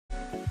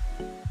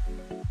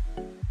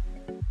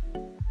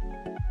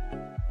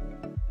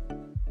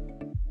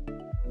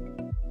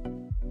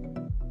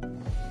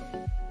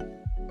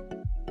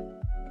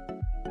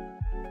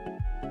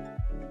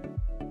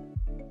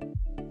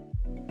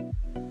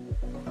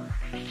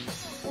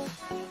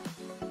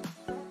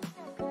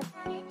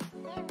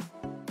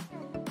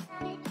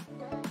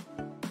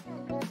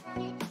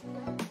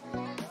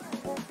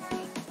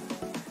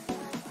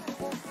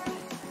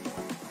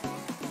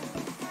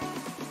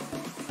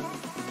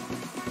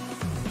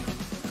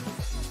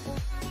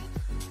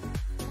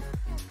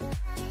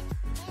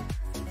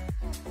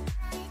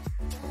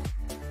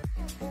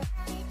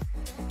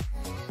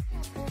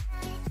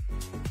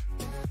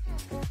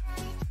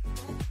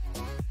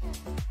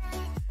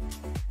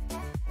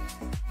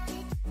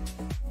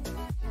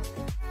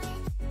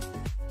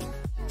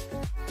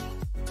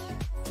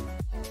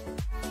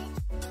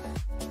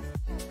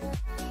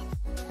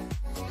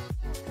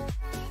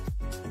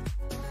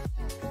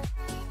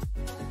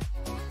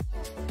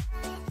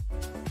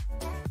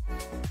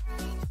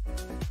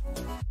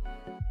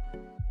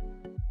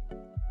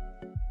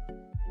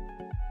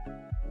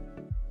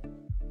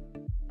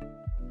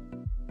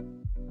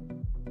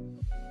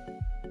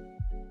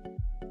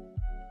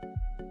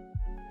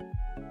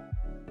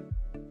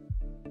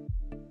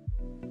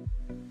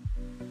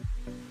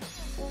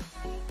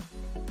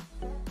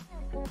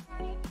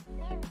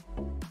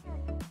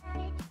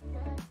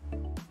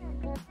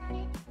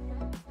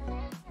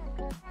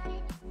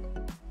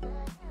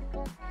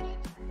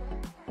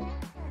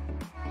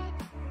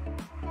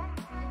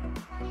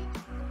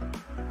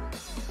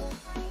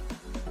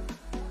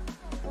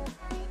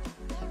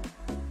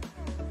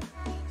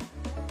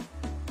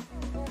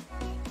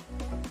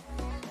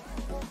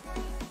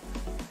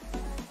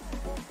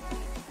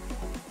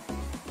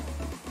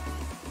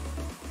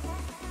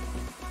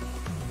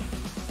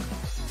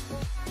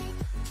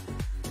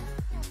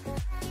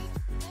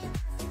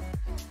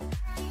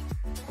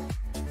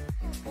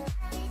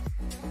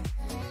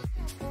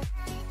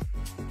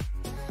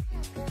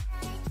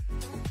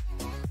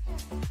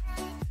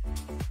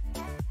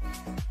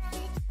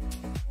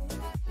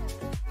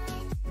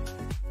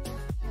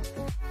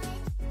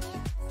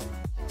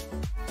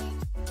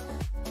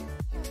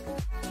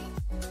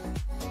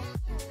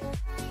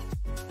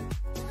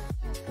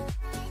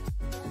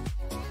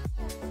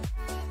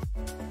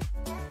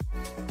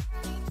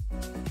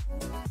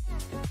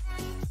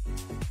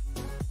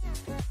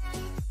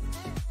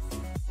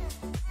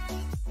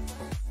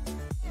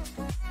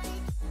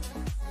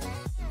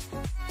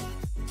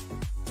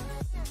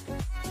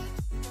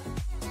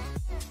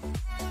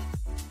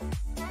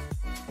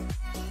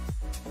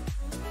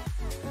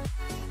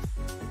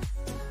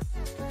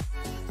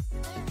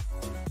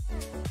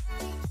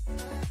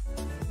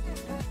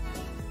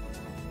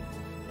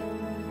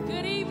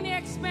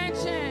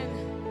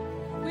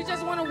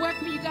want to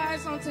welcome you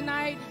guys on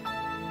tonight.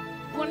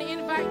 I want to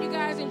invite you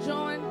guys and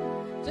join,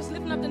 just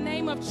lifting up the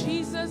name of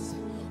Jesus.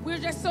 We're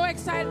just so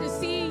excited to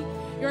see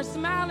your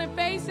smiling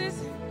faces,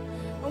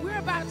 and we're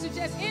about to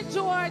just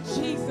enjoy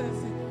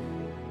Jesus.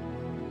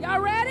 Y'all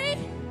ready?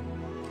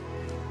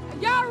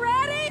 Y'all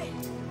ready?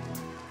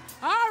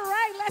 All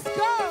right, let's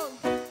go.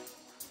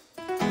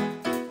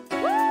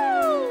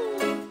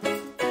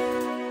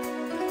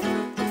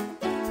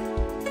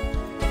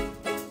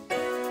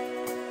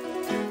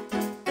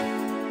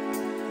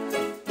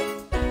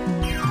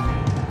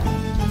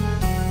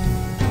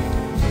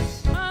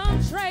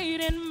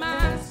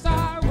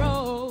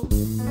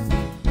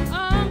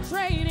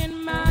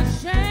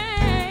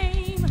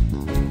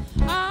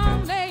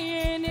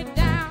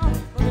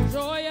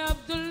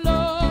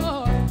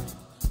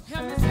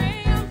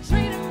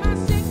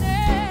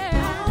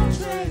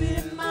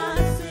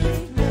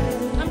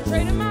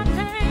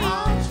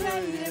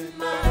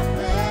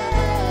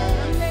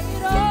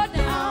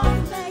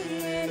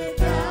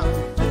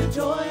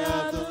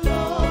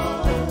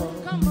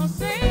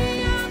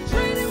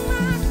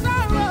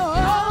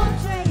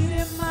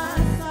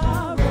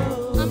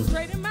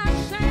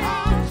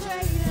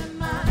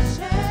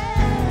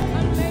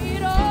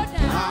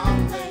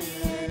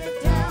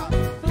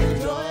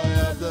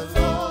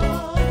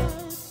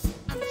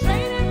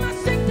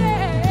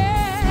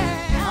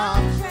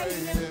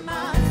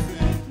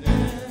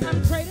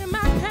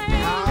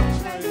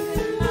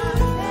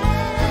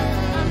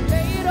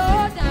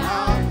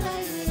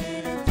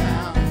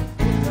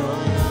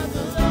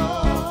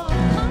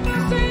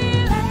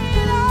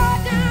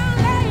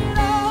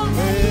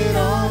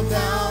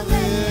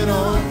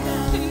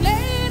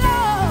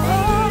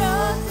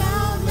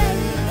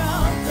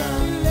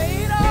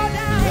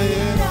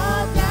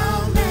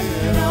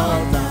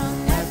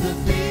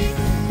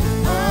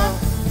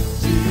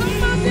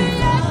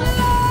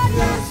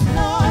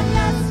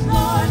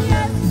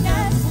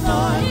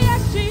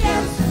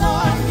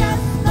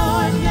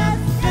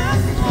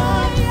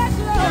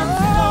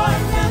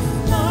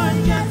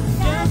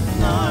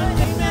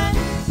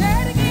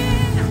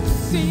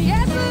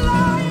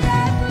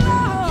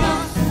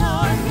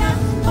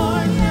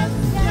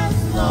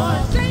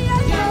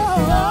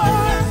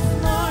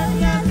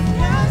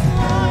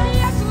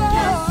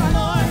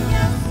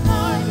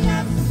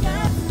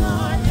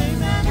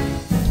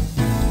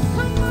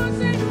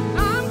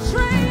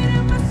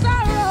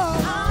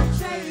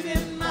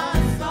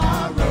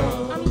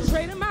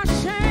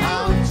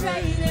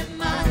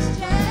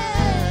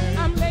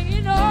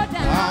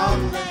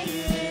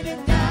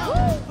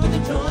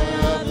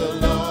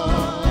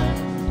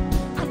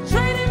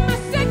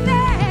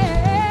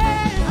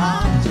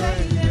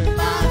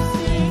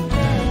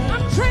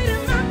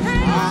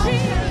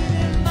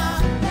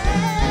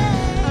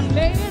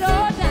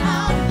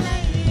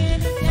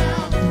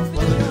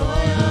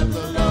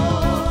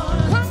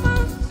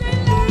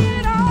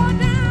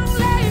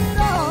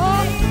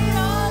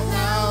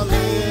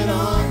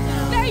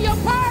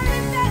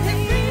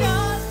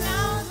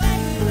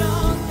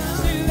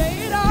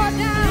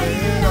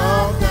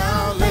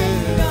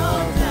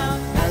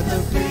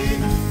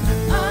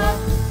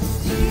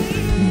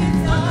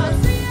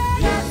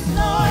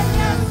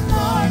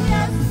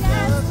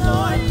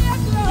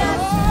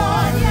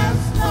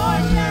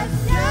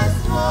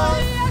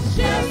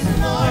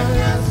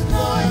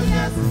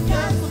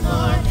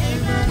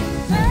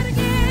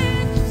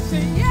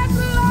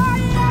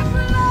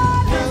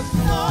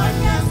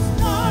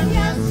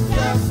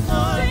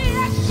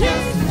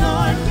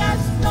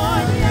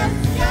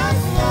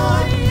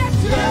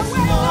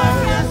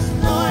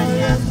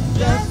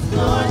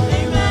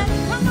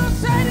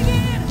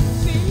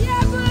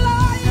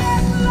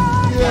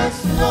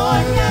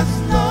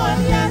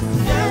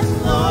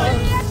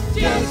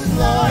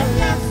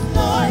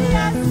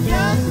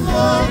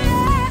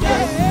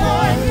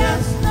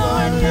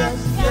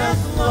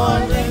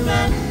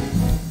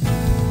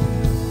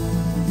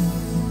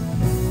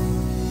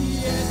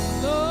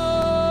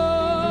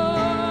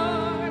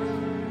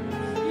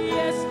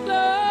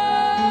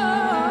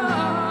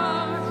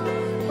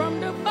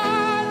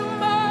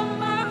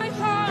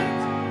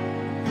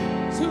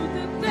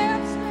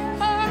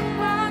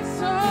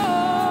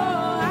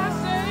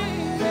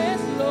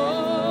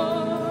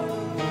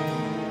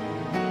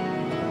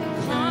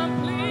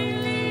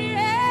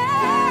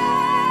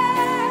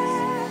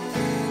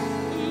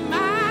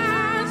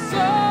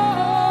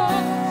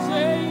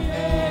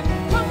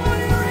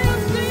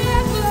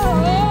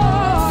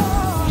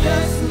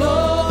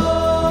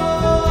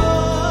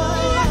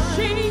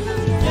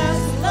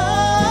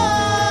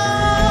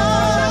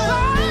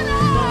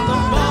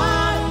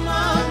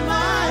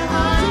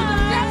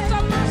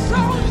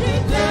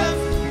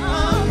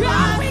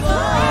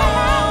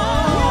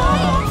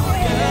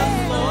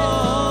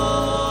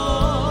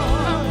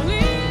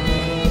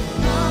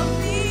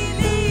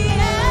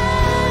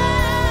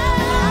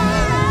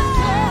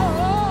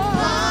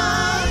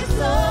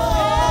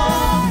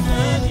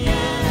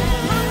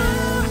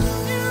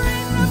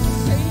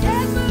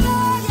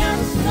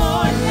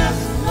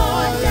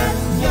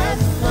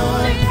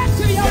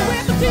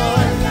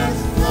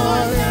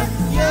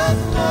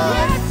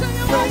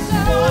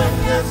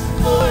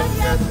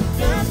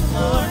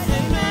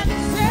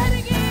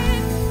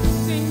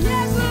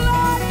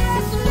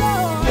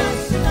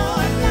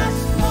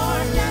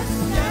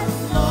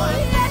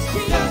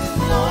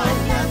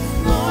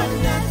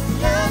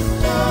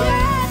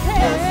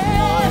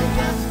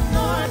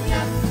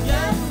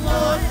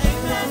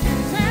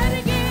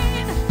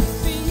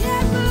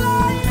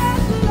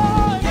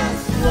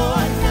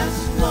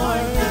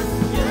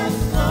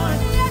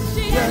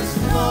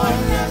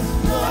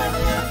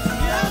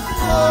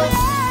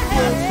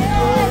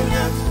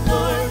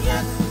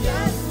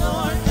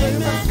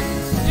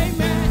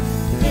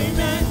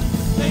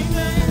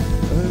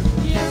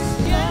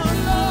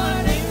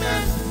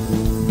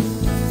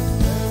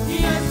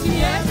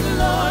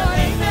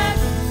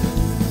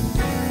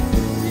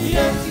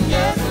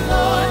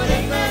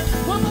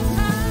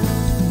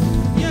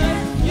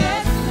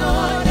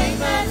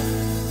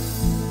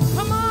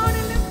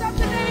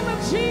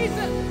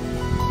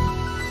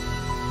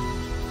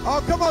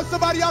 Oh, come on,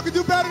 somebody, y'all can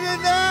do better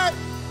than that.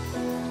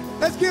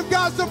 Let's give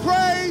God some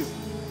praise.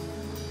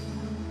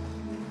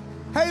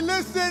 Hey,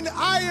 listen,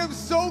 I am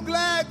so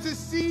glad to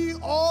see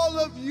all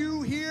of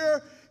you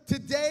here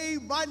today.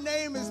 My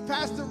name is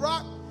Pastor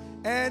Rock,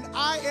 and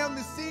I am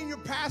the senior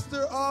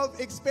pastor of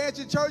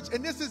Expansion Church,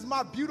 and this is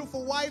my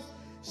beautiful wife.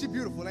 She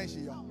beautiful, ain't she,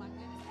 y'all? Oh, my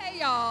goodness. Hey,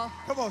 y'all.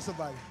 Come on,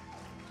 somebody.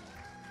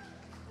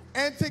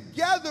 And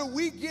together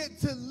we get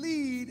to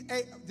lead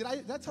a... Did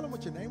I tell them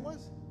what your name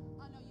was?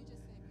 Oh, no, you just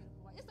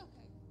said beautiful.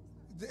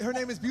 It's okay. Her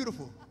name is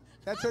Beautiful.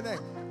 That's her name.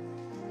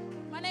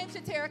 My name's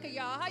Shaterica,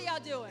 y'all. How y'all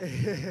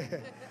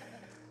doing?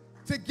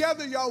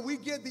 Together, y'all, we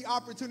get the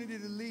opportunity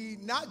to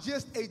lead not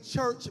just a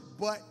church,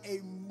 but a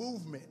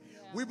movement. Yeah.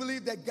 We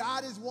believe that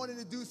God is wanting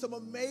to do some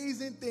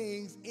amazing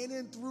things in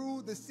and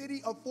through the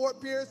city of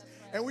Fort Pierce,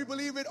 right. And we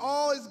believe it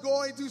all is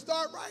going to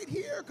start right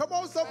here. Come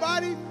on,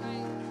 somebody.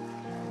 Right.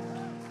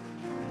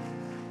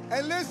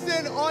 And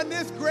listen, on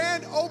this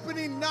grand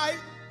opening night,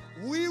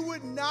 we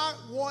would not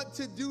want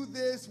to do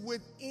this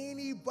with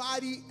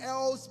anybody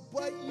else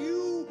but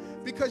you,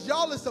 because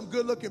y'all are some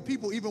good-looking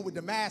people, even with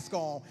the mask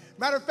on.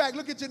 Matter of fact,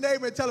 look at your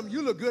neighbor and tell them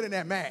you look good in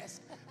that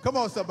mask. Come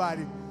on,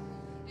 somebody.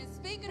 And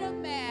speaking of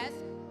masks,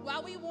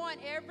 while we want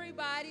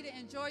everybody to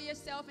enjoy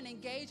yourself and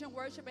engage in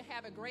worship and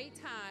have a great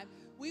time,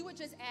 we would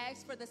just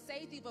ask for the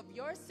safety of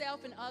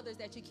yourself and others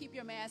that you keep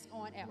your mask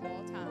on at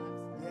all times.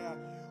 Yeah.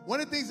 One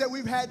of the things that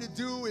we've had to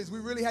do is we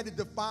really had to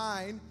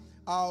define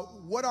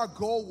what our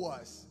goal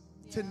was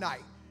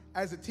tonight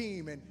as a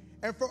team.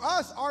 And for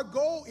us, our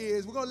goal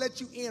is, we're going to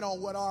let you in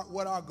on what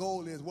our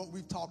goal is, what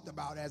we've talked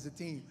about as a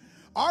team.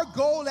 Our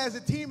goal as a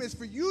team is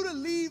for you to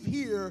leave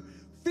here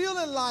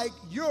feeling like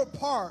you're a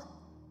part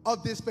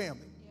of this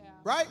family,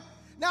 right?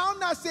 Now, I'm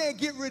not saying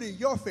get rid of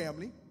your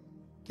family,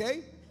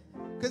 okay?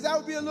 Because that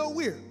would be a little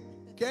weird,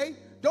 okay?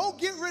 Don't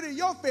get rid of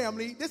your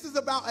family. This is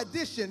about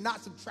addition,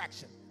 not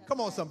subtraction.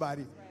 Come on,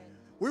 somebody.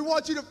 We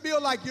want you to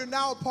feel like you're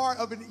now a part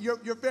of it.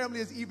 Your family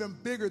is even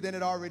bigger than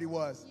it already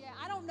was. Yeah,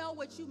 I don't know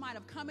what you might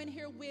have come in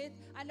here with.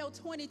 I know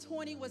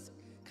 2020 was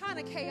kind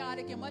of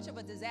chaotic and much of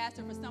a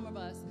disaster for some of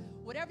us.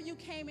 Whatever you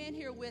came in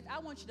here with, I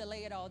want you to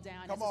lay it all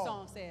down, as the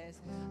song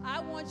says. I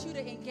want you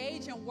to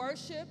engage in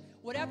worship.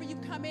 Whatever you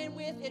come in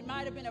with, it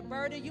might have been a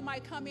burden. You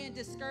might come in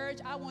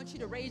discouraged. I want you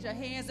to raise your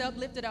hands up,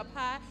 lift it up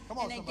high,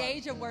 and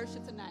engage in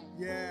worship tonight.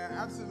 Yeah,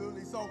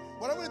 absolutely. So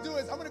what I'm going to do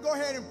is I'm going to go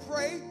ahead and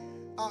pray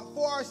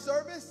for our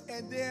service,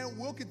 and then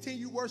we'll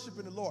continue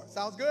worshiping the Lord.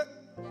 Sounds good?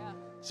 Yeah.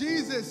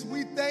 Jesus,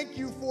 we thank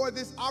you for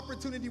this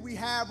opportunity we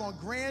have on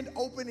grand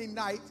opening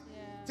night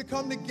to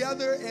come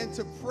together and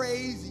to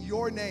praise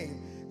your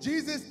name.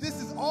 Jesus,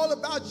 this is all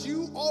about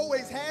you,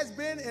 always has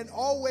been and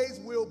always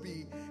will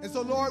be. And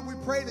so, Lord, we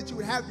pray that you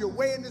would have your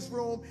way in this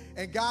room.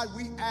 And God,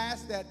 we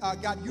ask that,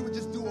 God, you would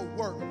just do a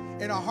work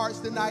in our hearts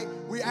tonight.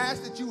 We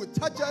ask that you would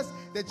touch us,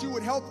 that you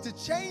would help to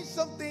change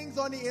some things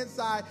on the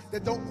inside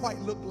that don't quite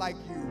look like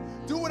you.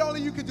 Do what only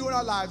you can do in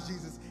our lives,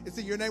 Jesus. It's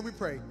in your name we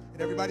pray.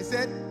 And everybody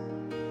said,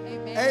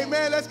 amen.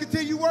 Amen. Let's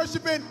continue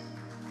worshiping.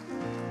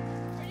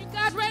 Are you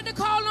guys ready to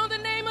call on the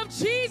name of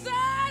Jesus?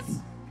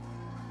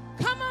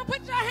 Come on,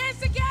 put your hands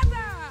together.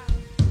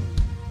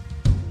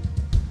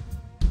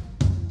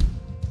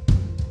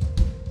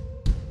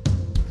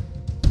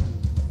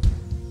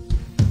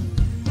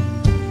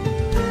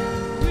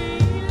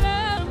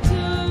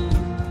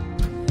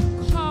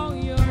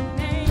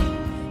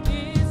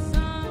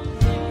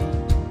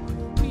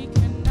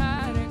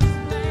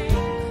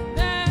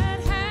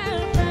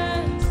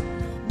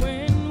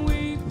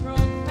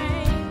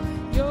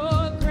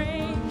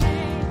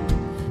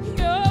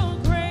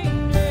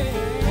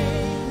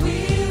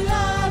 We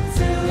love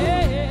to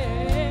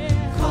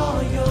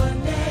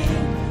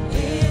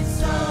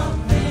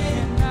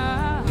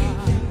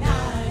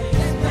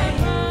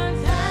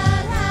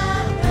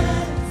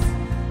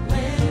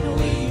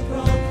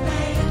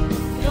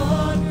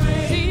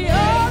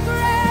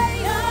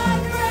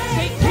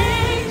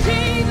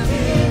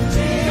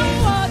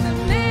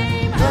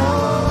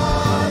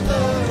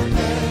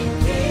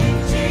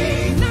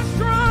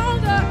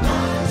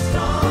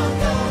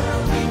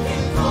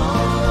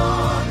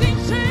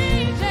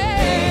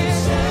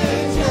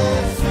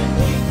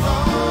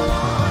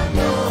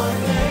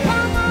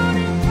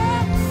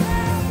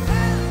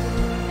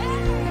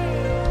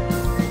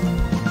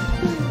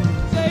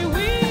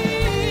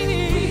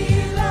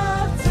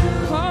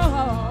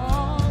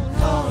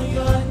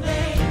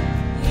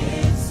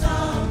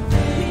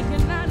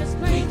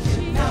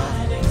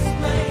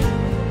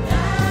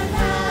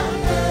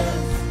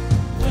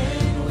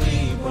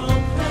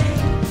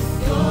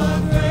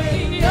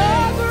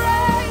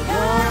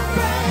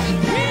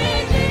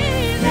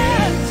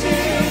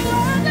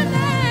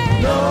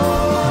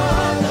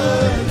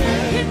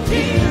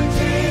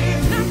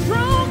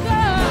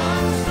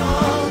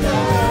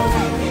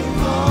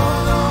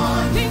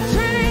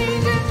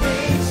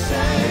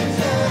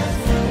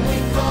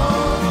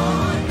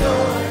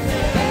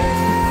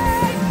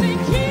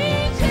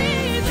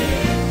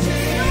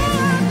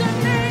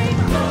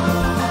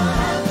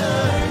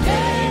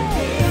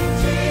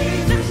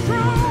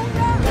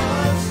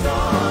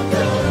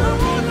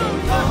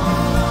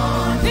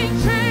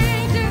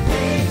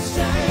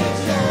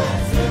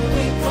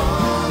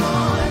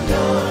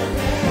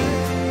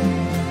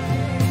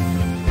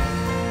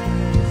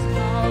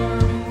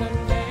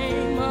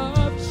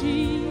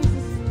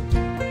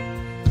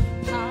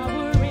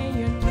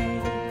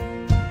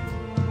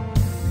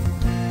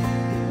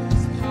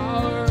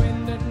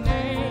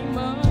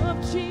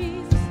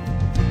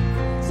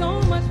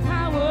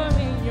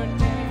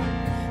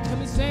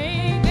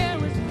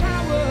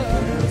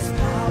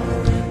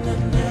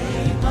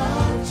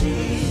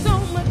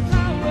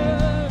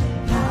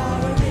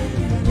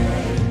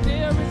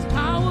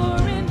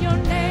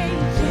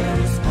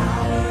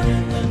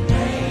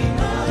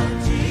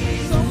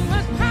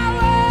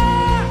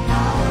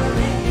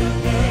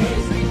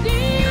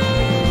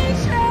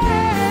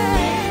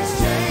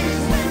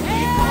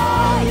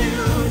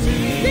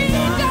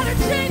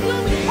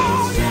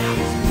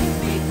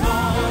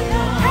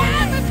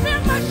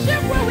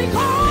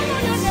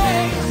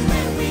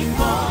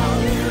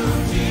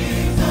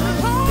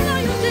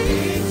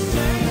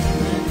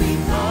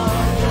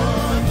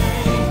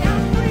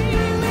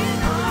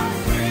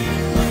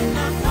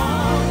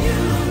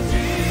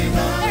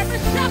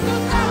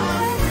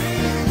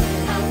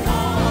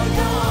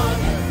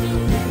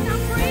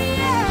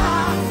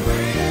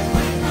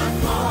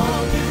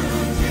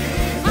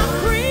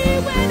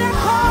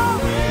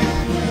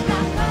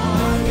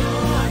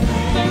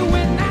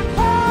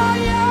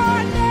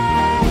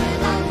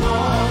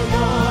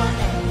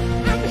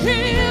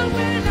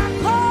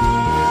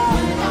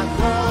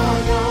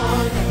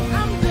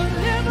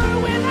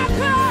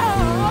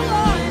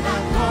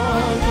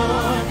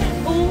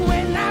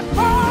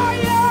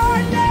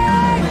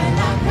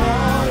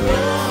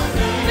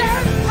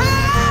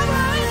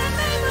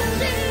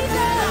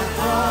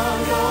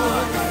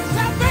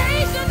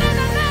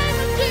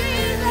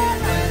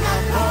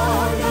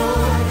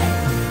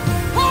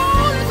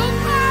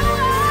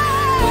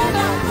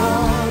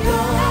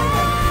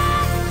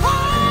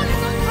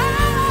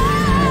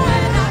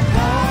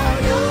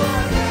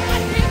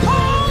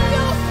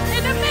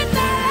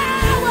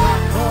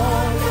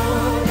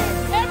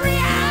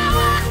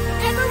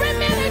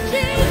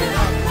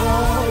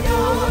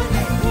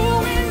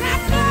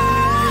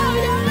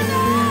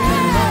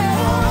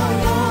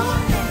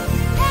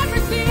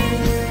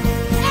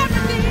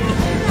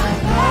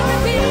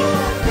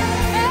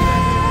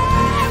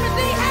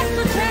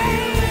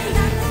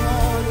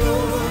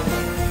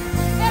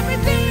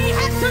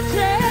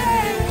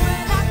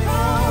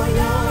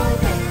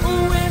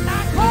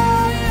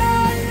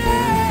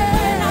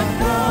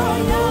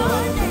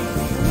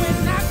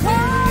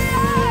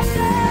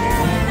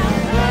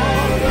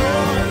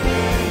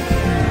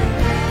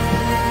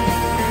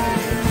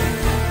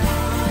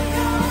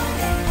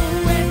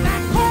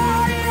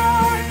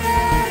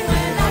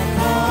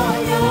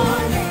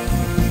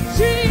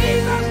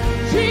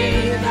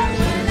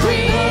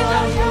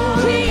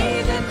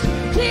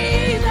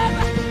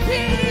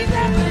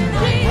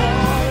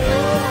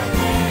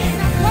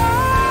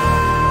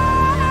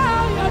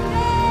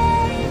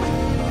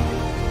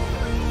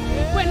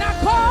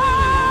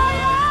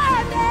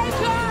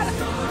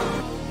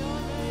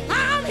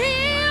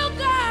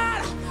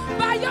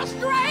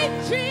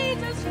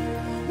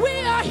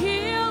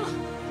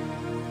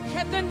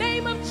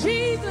name of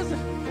Jesus,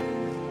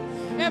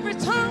 every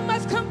tongue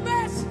must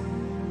confess.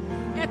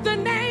 At the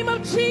name of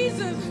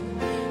Jesus,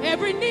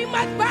 every knee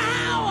must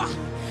bow.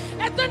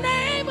 At the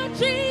name of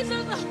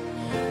Jesus,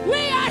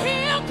 we are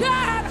healed,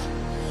 God.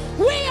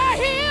 We are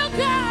healed,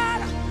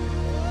 God.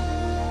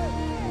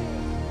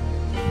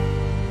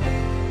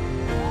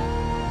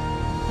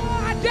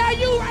 I dare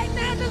you right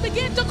now to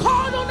begin to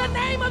call on the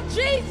name of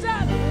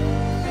Jesus.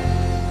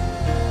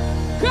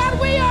 God,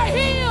 we are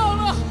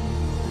healed.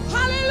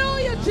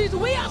 Hallelujah, Jesus.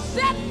 We are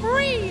set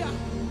free.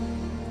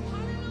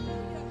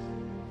 Hallelujah.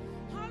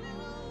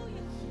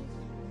 Hallelujah.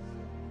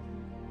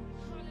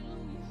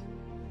 Hallelujah.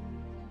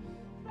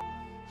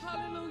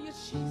 Hallelujah,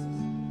 Jesus.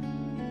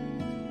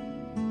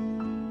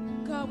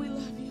 God, we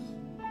love you.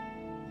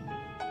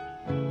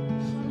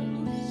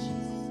 Hallelujah,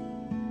 Jesus.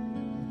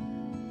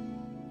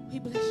 We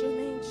bless your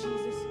name,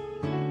 Jesus.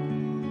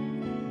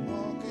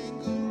 Walking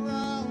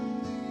around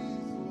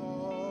these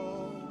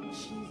walls,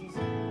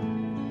 Jesus.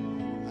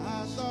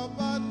 I thought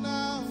by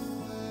now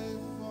they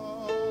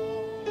fall,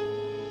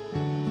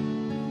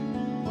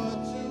 but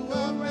you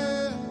have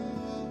never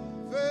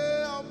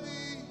failed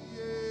me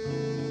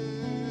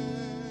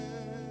yet.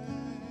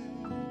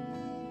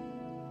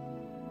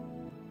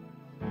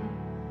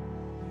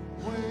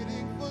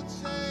 Waiting for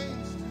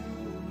change to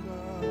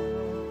come,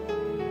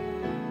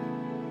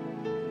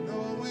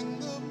 knowing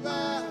the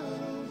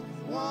battle's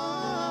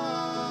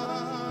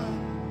won,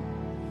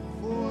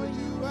 for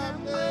you have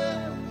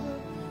never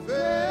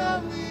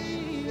failed me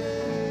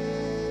yet.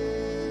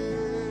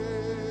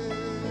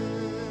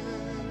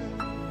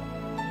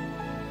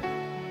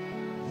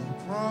 Your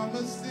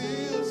promise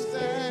still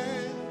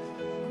stands.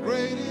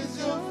 Great is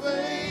your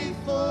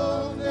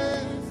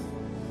faithfulness,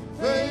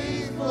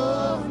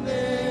 faithfulness.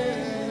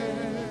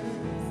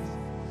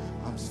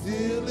 I'm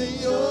still in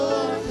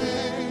your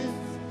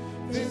hands.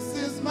 This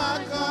is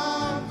my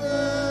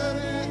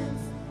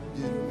confidence.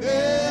 You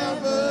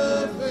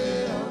never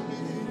fail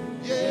me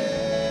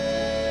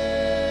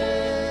yet.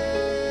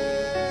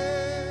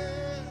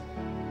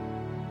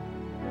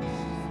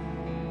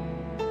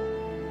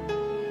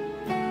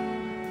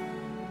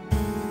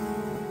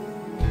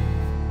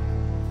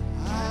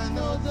 I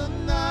know the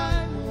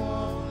night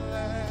won't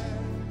last.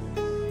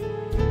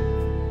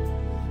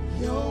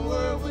 Your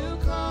word will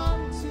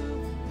come to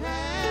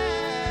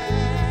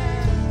pass.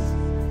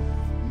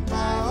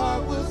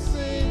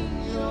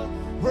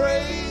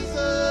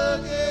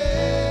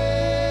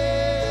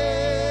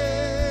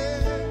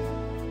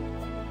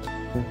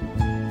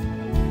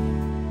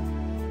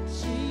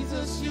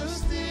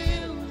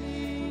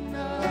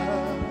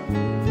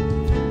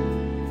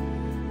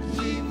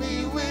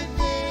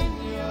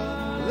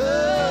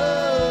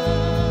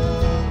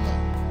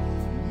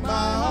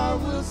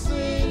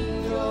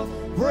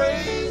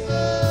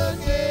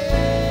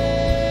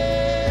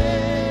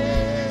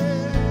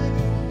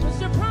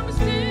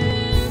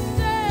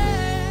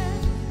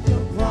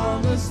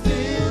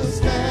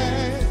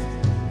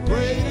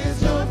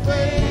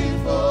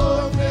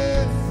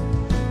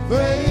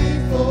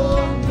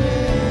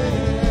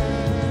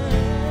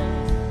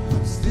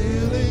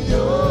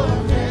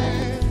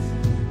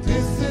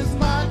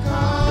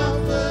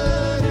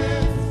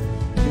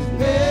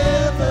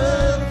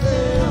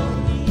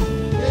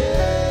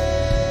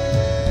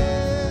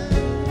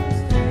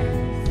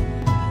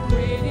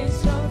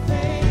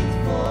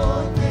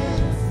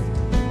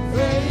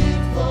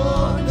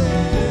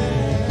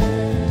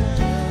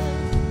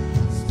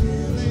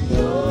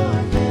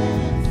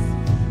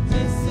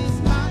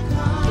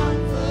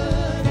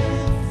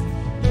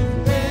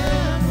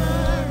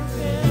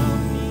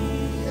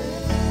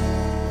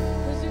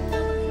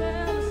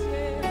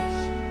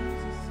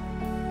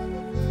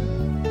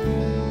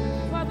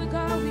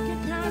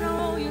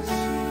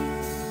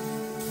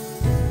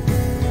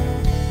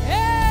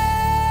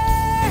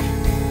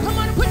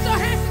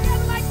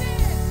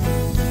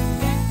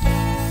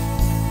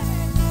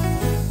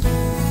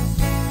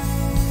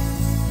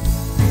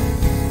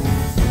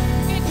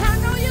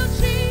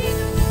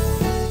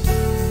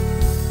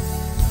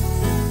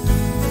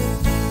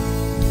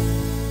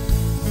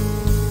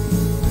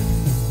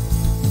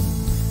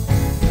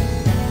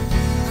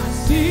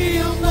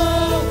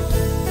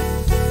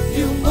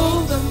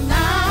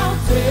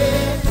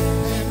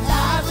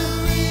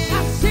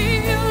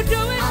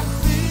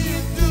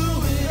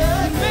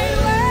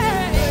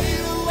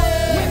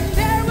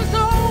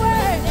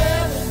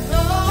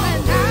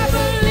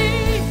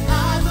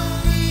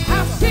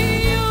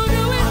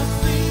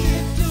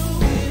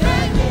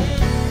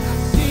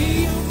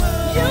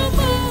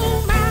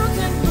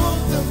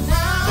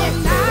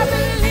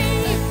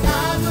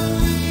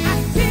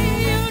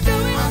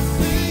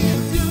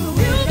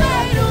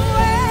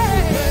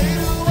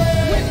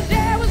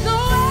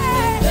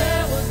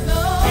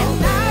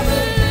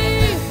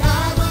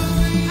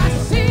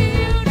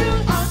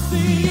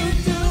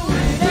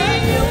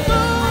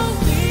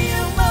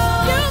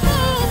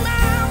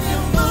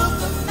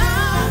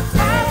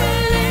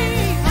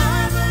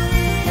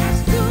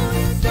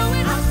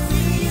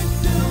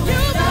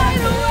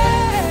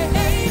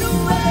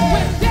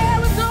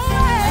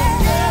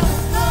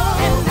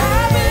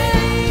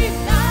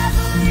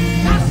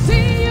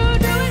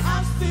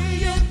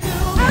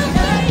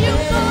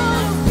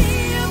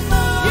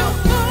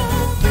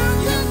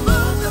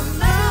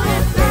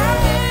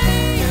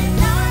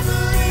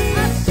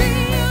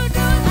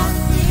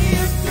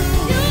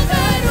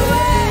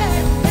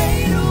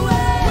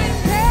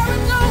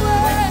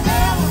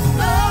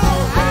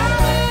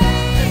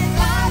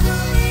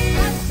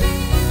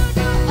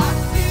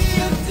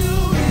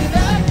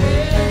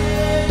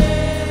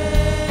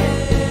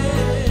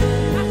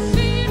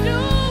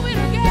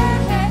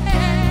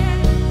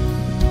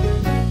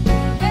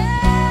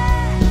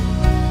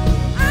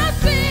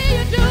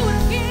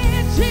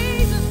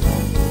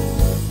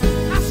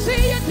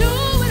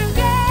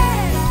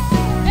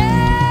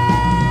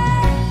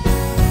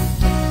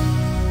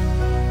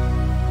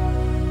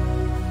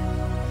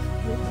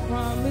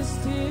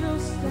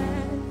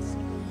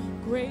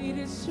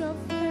 is your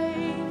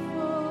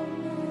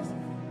faithfulness,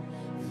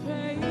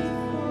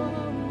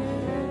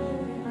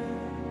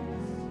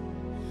 faithfulness.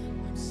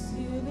 I'm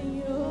still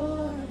in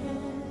your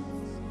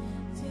hands.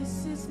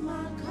 This is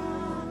my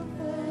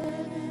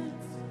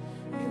confidence.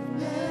 You've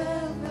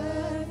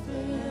never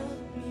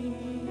failed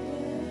me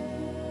yet.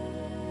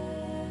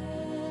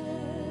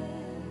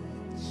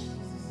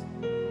 Jesus,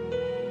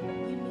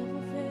 you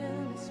never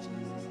fail us,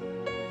 Jesus.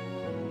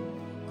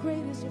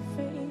 Great is your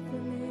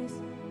faithfulness.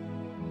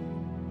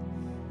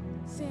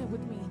 Say it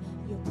with me.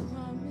 Your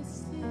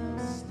promise still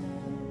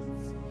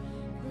stands.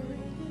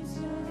 Great is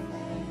your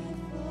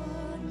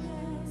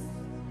faithfulness.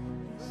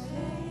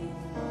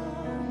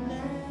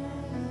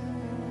 Faithfulness.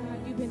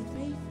 You've been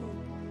faithful.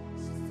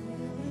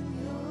 Still in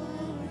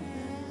your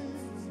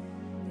hands.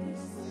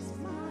 This is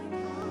my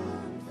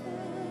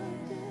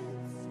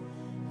confidence.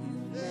 You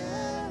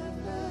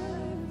never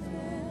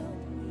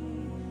failed me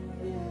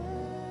yet.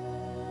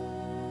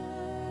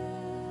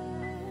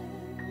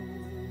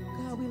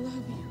 God, we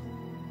love you.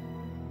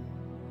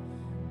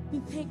 We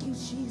thank you,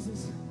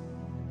 Jesus.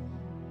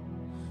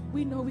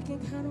 We know we can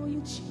count on you,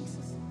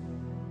 Jesus.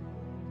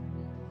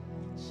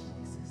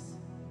 Jesus.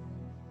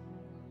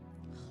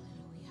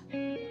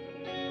 Hallelujah.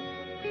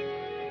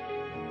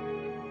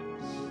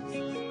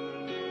 Jesus.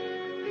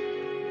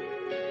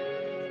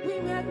 We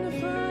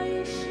magnify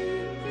you,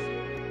 Jesus.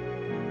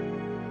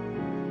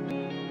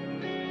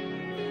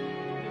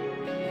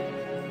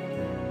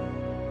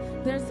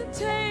 There's a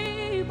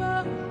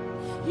table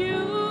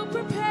you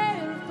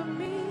prepared for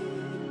me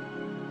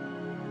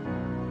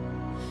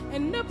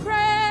in the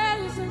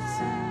presence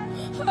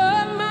of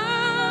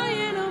my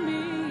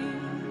enemies.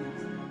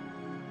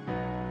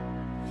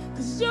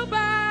 'Cause your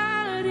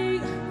body,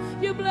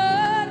 your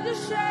blood you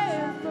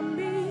shed for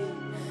me.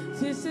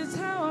 This is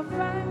how I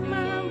fight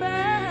my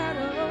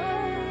battle.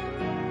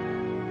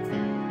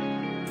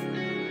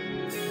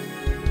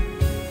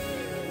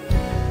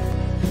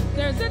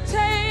 There's a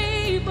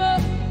table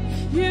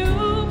you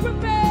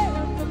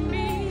prepared for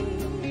me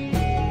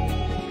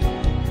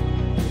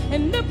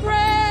in the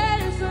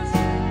presence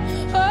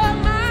of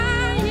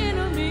my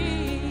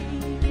enemy.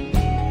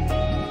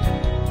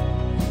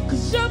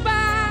 'Cause your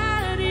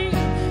body,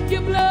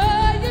 your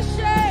blood, you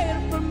shed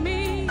for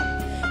me.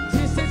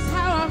 This is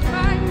how I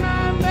fight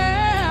my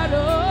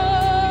battle.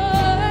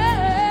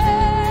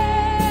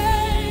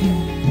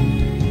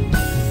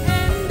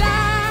 And I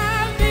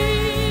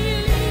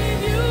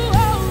believe you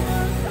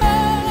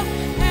overcome,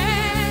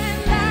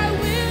 and I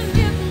will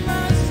give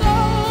my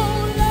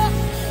soul a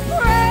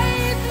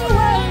praise for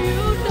what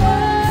you've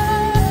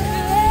done.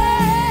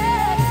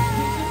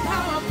 This is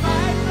how I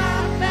fight my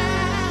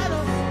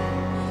battle.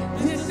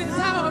 This is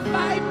how I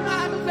fight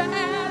my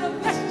battle.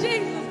 Yes,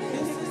 Jesus.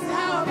 This is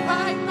how I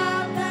fight my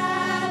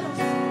battle.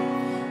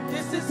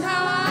 This is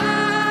how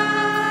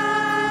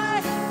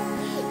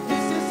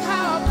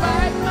I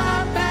fight my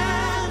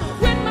battle.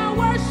 With my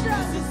worship.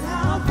 This is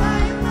how I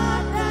fight my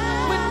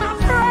battle. With my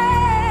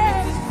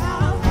praise. This is how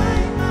I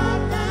fight my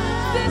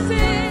battle.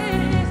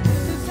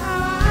 This is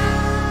how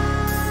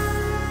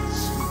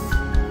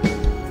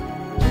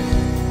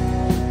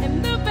in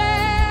the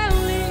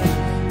valley,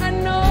 I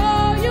know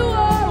you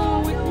are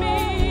with me.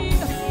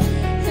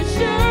 And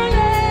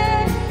surely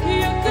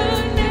your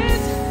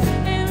goodness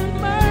and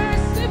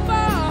mercy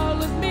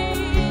follows me.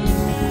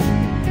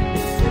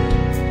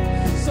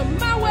 So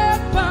my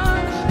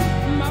weapon,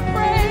 my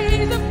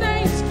praise of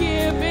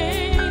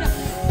thanksgiving,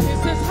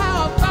 this is how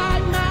I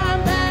fight my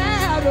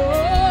battle.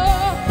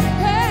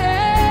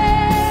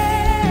 Hey.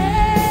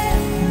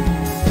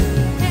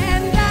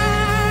 And I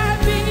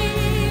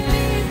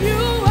believe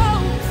you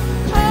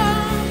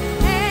overcome,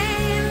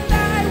 and I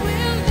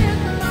will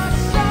lift my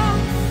song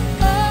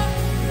of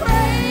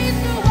praise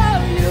for what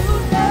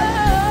you've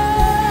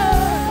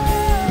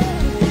done.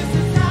 This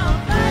is how I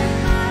fight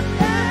my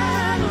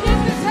battle.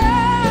 This is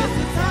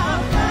how I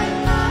fight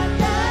my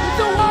battle.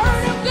 The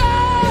word of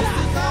God. This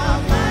is how I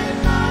fight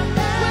my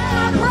battle. With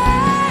my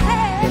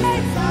praise.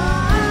 This is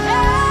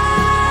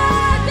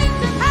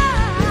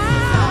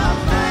how I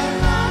fight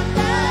my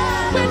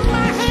battle. With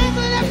my hands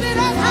lifted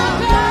up high.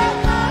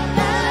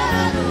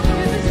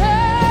 This is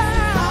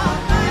how I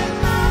fight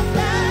my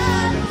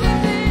battle.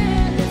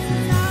 This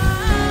is how.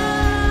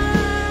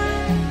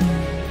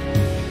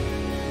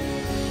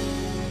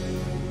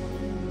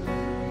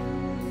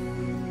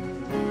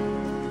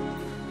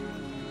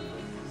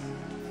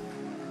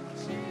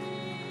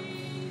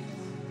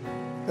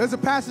 There's a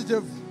passage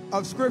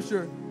of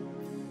scripture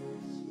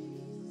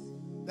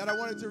that I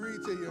wanted to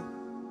read to you.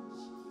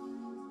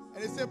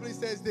 And it simply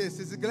says this.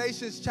 It's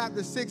Galatians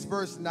chapter 6,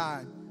 verse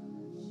 9.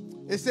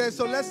 It says,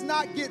 so let's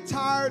not get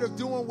tired of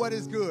doing what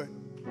is good.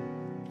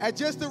 At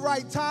just the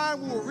right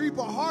time, we will reap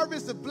a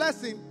harvest of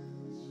blessing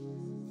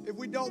if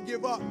we don't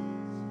give up.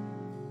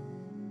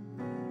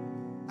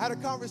 I had a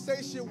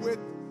conversation with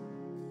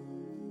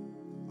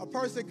a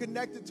person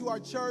connected to our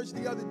church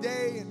the other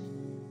day,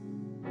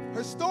 and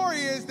her story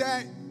is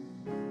that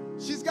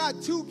she's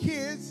got 2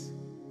 kids.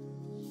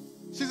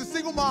 She's a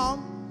single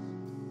mom.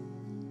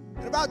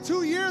 And about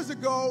 2 years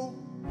ago,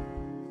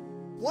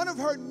 one of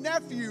her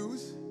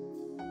nephews'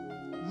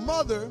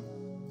 mother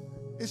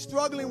is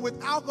struggling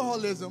with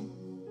alcoholism.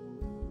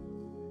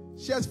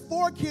 She has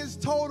 4 kids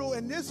total,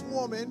 and this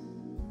woman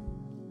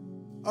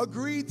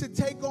agreed to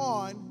take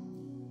on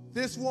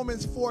this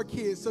woman's 4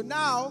 kids. So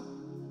now,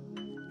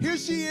 here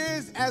she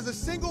is as a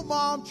single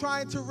mom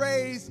trying to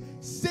raise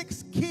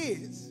 6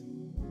 kids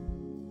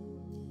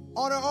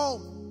on her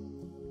own.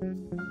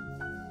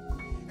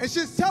 And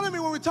she's telling me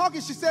when we're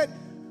talking, she said,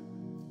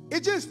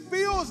 it just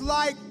feels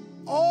like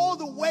all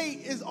the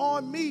weight is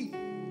on me.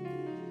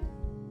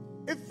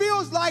 It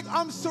feels like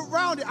I'm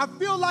surrounded. I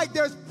feel like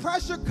there's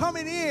pressure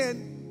coming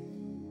in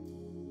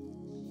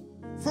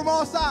from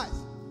all sides.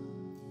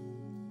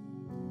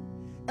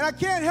 And I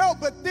can't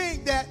help but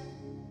think that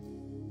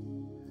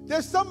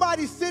there's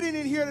somebody sitting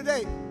in here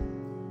today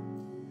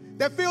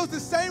that feels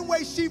the same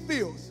way she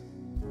feels.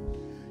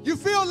 You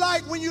feel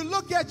like when you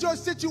look at your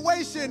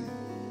situation,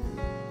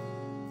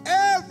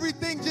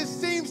 everything just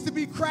seems to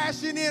be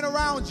crashing in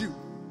around you.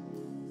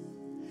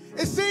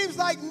 It seems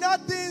like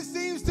nothing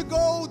seems to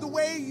go the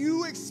way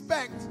you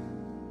expect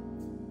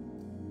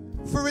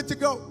for it to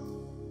go.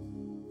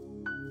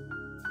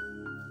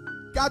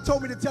 God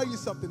told me to tell you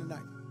something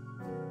tonight.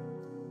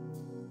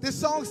 This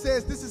song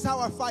says, this is how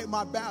I fight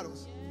my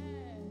battles.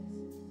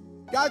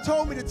 God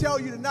told me to tell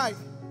you tonight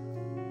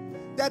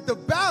that the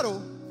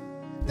battle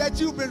that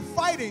you've been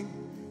fighting,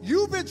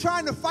 you've been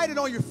trying to fight it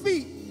on your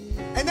feet,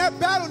 and that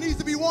battle needs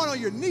to be won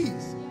on your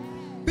knees.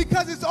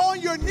 Because it's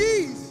on your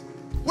knees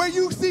where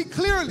you see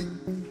clearly.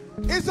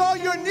 It's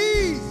on your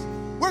knees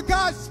where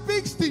God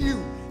speaks to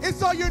you.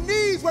 It's on your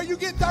knees where you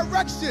get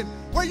direction,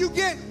 where you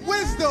get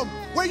wisdom,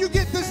 where you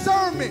get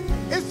discernment.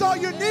 It's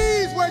on your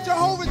knees where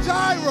Jehovah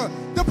Jireh,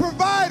 the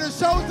provider,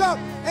 shows up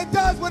and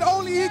does what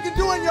only he can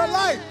do in your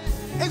life.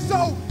 And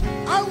so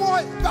I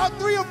want about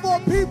 3 or 4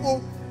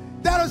 people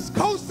that'll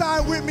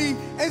co-sign with me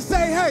and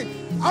say, hey,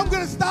 I'm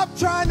going to stop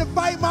trying to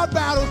fight my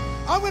battles.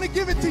 I'm going to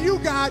give it to you,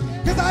 God,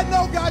 because I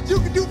know, God, you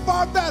can do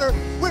far better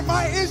with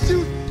my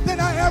issues than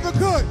I ever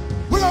could.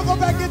 We're going to go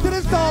back into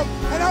this song,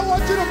 and I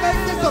want you to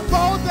make this a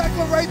bold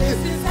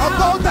declaration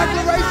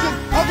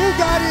of who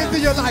God is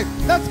in your life.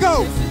 Let's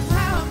go.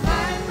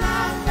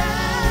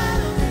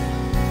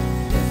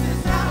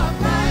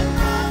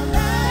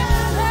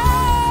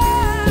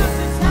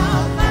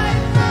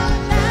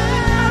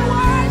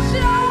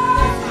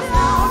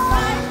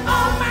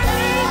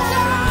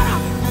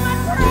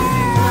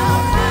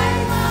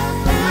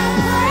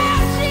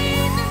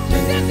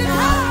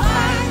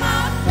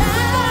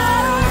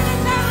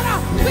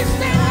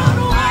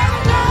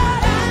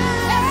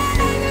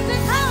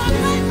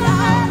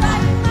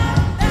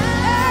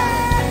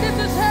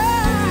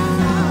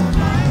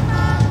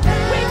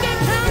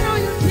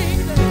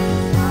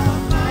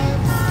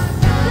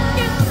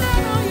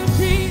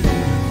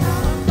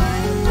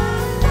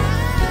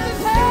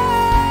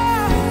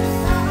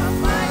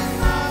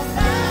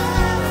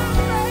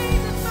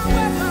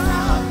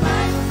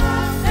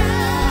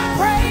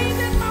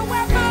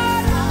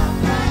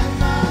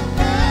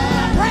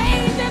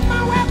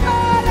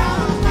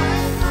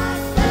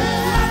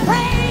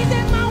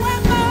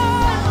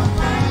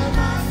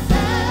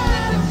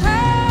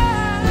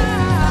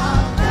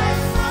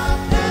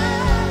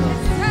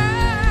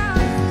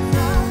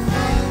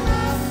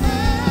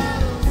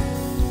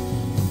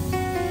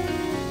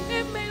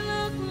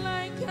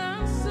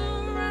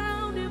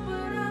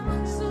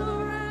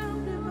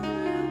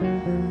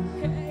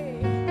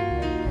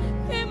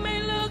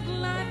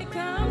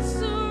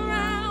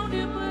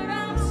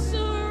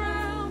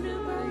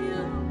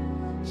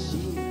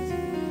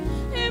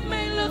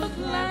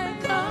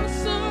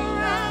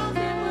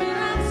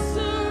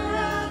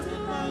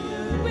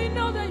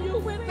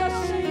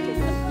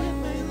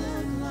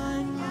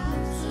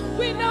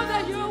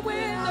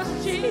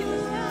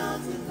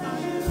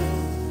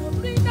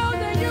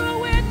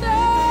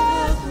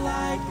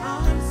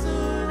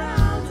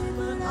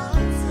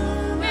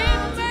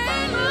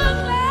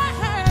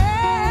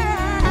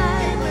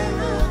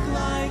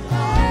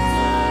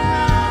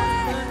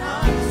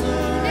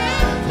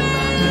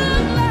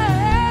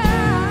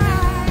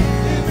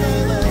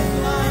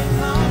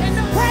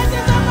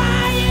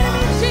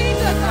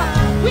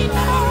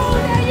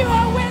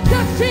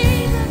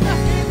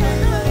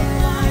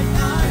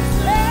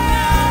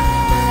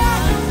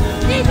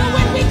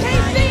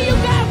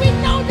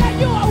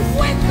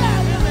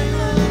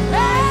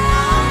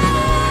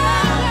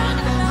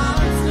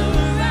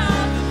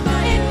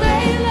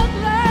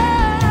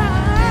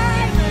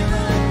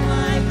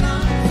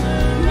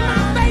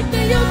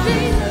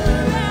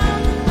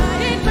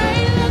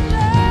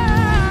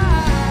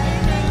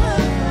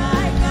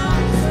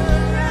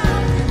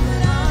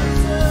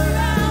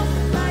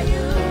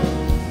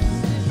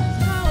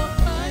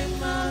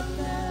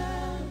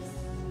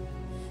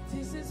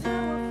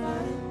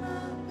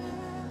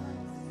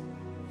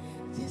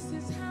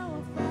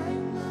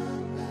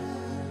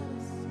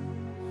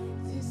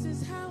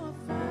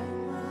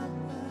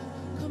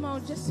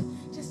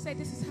 Just say,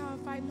 this is how I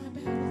fight my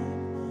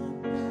battles.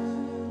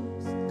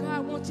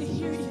 God wants to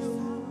hear you.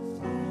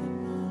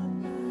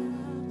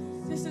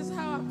 This is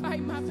how I fight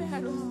my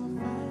battles.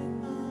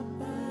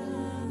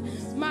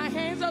 My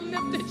hands are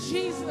lifted,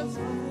 Jesus.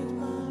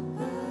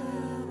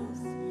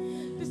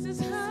 This is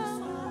how.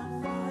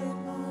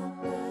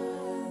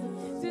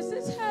 This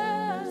is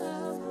how.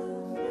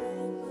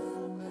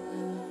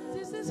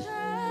 This is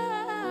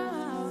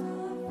how.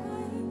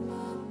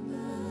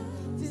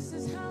 This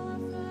is how I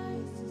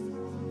fight.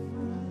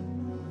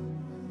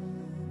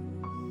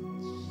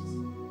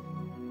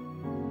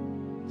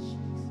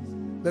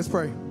 Let's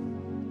pray.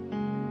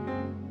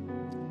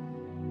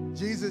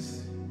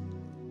 Jesus,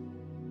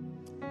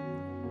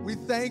 we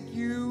thank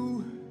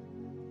you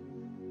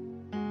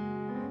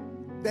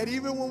that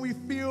even when we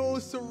feel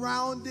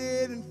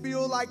surrounded and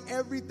feel like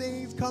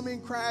everything's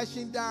coming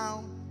crashing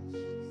down,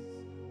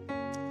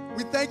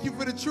 we thank you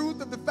for the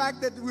truth of the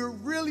fact that we're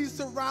really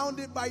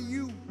surrounded by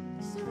you.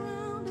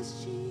 Surround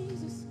us,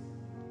 Jesus.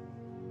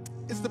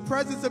 It's the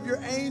presence of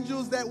your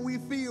angels that we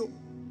feel.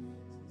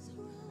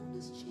 Surround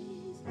us,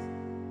 Jesus.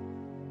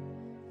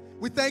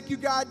 We thank you,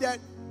 God, that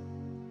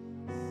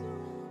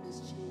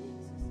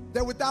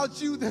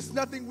without you, there's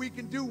nothing we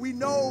can do. We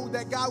know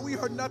that, God, we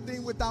are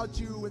nothing without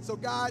you. And so,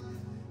 God,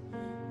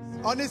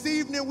 on this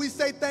evening, we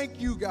say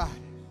thank you, God.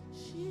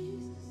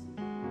 Jesus.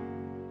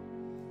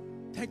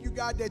 Thank you,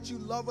 God, that you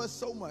love us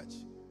so much.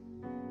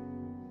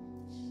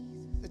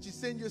 That you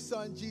send your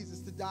son, Jesus,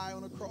 to die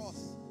on a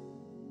cross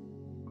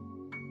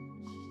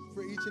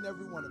for each and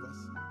every one of us.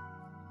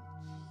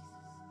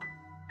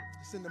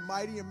 It's in the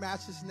mighty and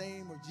matchless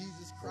name of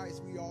Jesus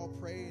Christ we all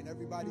pray. And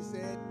everybody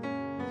said,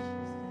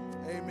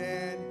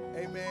 amen,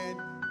 amen.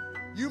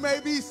 You may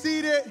be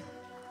seated.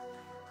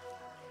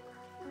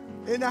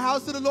 In the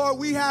house of the Lord,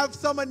 we have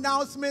some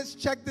announcements.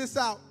 Check this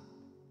out.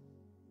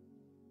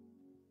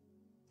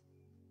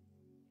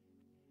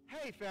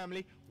 Hey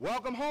family,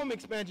 welcome home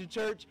Expansion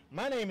Church.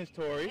 My name is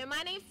Tori. And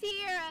my name's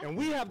Sierra. And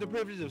we have the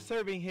privilege of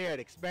serving here at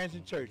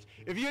Expansion Church.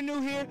 If you're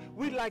new here,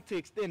 we'd like to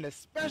extend a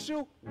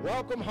special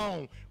welcome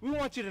home. We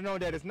want you to know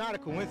that it's not a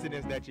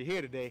coincidence that you're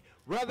here today.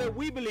 Rather,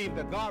 we believe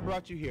that God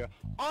brought you here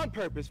on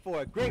purpose for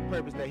a great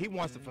purpose that he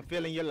wants to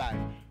fulfill in your life.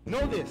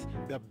 Know this,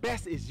 the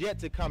best is yet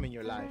to come in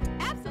your life.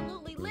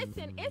 Absolutely.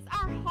 Listen, it's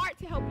our heart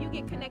to help you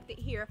get connected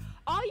here.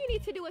 All you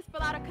need to do is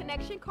fill out a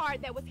connection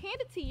card that was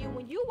handed to you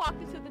when you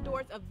walked into the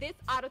doors of this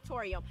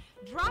auditorium.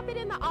 Drop it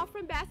in the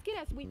offering basket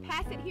as we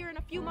pass it here in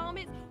a few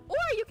moments, or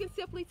you can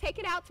simply take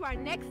it out to our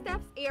Next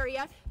Steps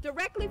area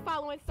directly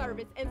following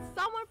service, and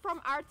someone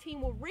from our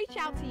team will reach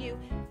out to you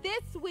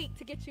this week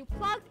to get you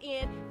plugged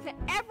in to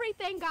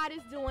everything God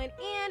is doing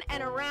in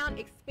and around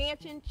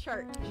Expansion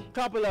Church.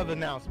 Couple of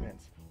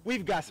announcements.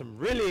 We've got some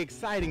really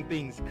exciting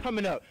things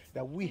coming up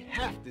that we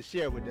have to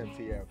share with them,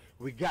 Sierra.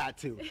 We got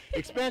to.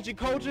 Expansion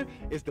Culture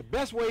is the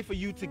best way for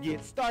you to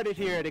get started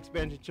here at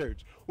Expansion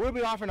Church. We'll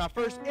be offering our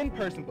first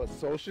in-person but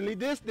socially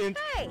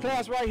distanced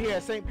class right here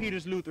at St.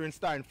 Peter's Lutheran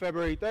starting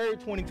February 3rd,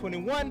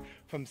 2021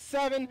 from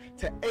 7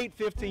 to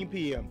 8:15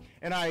 p.m.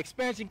 And our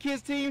Expansion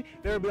Kids team,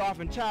 they'll be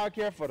offering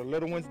childcare for the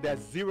little ones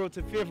that's 0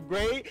 to 5th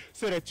grade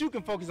so that you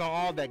can focus on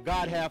all that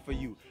God has for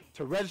you.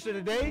 To register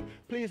today,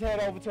 please head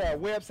over to our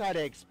website at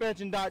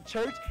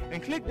expansion.church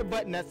and click the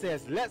button that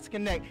says Let's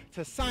Connect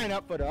to sign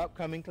up for the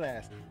upcoming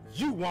class.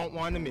 You won't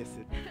want to miss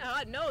it.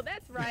 No,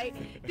 that's right.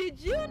 Did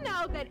you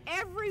know that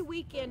every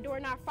weekend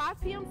during our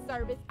 5 p.m.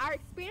 service, our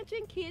Expansion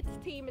Kids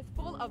team is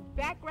full of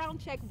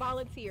background check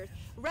volunteers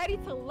ready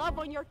to love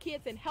on your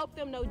kids and help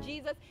them know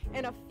Jesus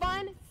in a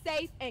fun,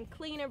 safe, and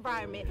clean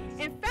environment.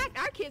 In fact,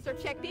 our kids are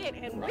checked in,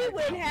 and we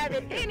wouldn't have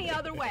it any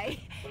other way.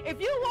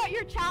 If you want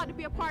your child to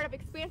be a part of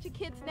Expansion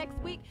Kids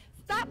next week,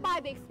 stop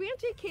by the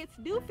Expansion Kids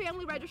new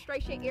family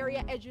registration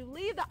area as you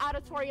leave the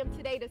auditorium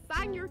today to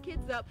sign your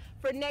kids up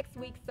for next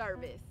week's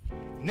service.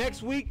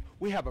 Next week,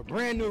 we have a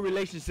brand new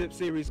relationship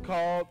series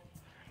called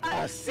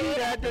A Seat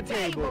at the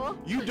Table.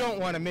 You don't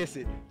want to miss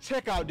it.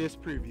 Check out this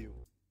preview.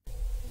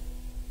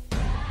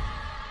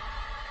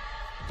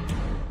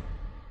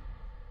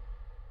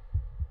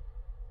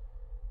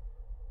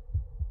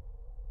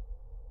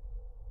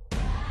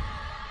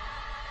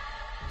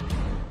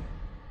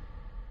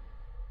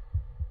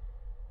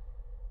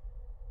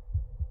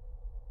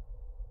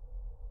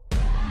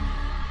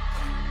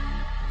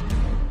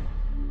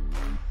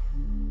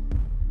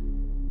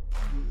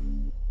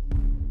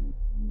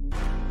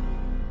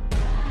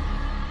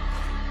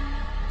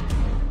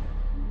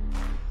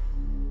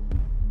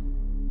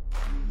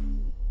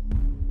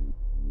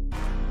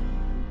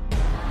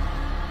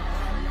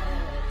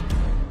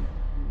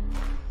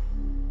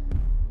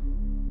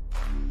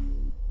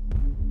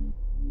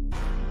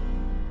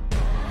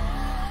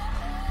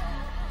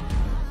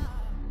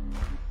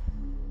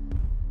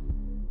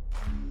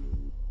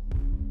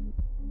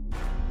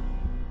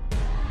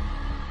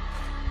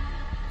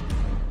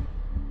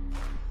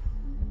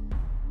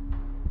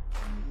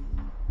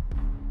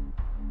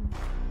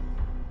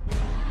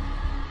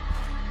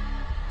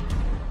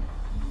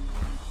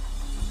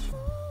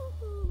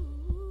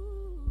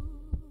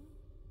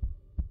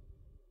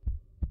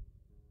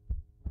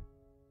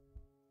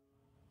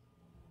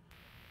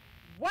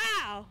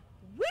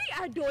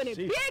 are doing it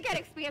Jeez. big at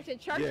Expansion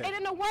Church. Yeah. And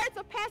in the words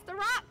of Pastor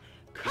Rock,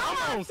 Come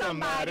on,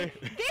 somebody.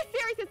 This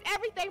series is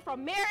everything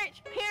from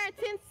marriage,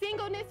 parenting,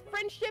 singleness,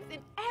 friendships, and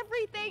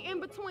everything in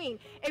between.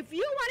 If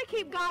you want to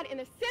keep God in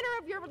the center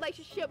of your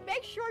relationship,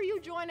 make sure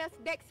you join us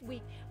next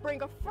week.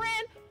 Bring a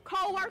friend,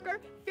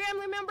 co-worker,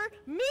 family member.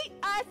 Meet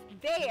us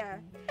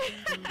there.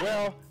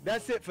 Well,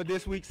 that's it for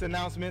this week's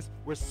announcements.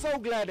 We're so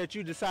glad that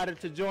you decided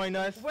to join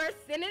us. We're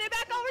sending it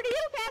back over to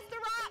you, Pastor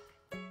Rock.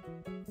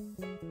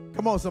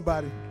 Come on,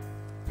 somebody.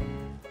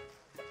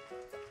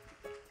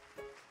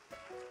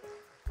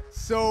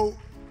 So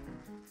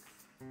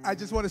I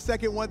just want to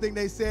second one thing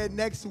they said.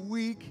 Next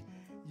week,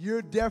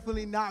 you're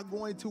definitely not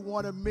going to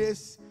want to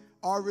miss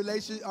our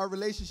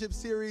relationship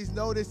series.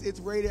 Notice it's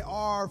rated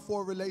R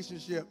for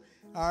relationship.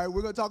 All right,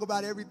 we're going to talk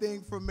about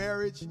everything from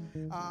marriage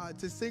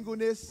to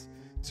singleness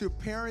to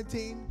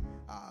parenting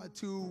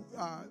to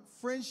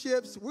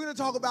friendships. We're going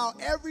to talk about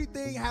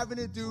everything having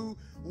to do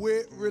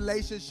with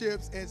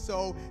relationships. And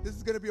so this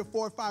is going to be a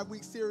 4 or 5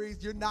 week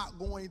series. You're not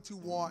going to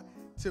want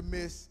to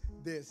miss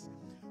this.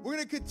 We're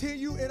going to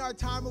continue in our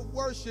time of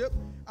worship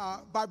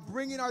by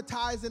bringing our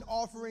tithes and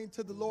offering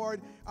to the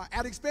Lord.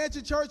 At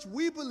Expansion Church,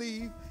 we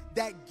believe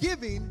that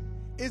giving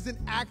is an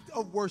act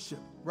of worship,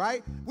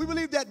 right? We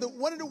believe that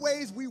one of the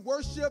ways we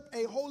worship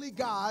a holy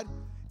God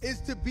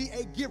is to be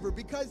a giver,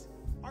 because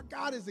our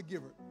God is a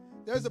giver.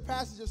 There's a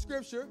passage of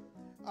scripture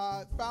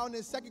found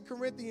in 2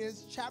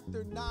 Corinthians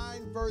chapter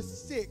 9,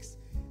 verse 6,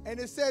 and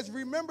it says,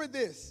 "Remember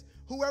this,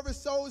 whoever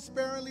sows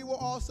sparingly will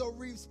also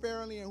reap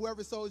sparingly, and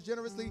whoever sows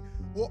generously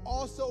will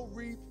also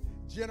reap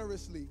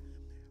generously."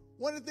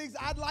 One of the things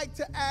I'd like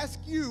to ask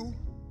you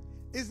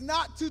is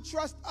not to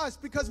trust us,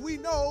 because we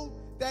know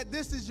that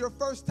this is your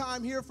first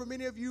time here for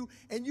many of you,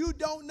 and you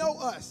don't know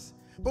us.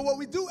 But what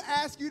we do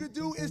ask you to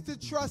do is to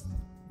trust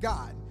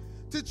God.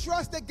 To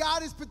trust that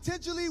God is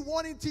potentially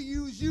wanting to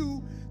use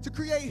you to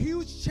create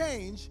huge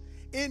change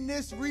in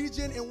this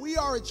region, and we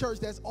are a church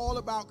that's all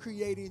about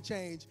creating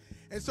change.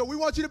 And so we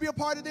want you to be a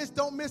part of this.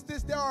 Don't miss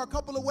this. There are a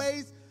couple of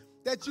ways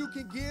that you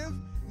can give.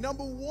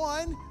 Number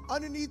one,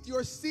 underneath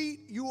your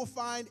seat, you will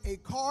find a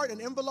card, an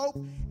envelope,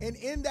 and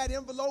in that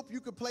envelope, you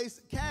can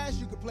place cash,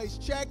 you can place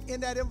check in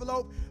that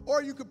envelope,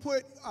 or you can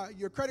put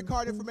your credit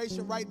card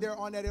information right there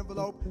on that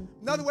envelope.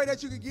 Another way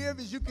that you can give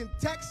is you can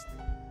text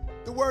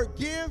the word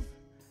give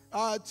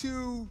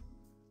to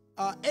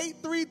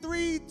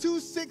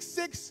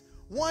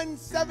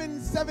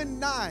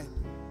 833-266-1779.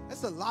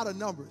 That's a lot of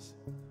numbers.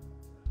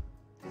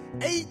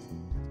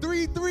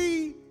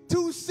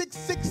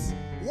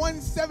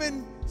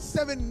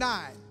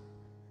 833-266-1779.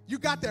 You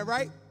got that,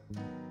 right?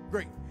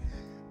 Great.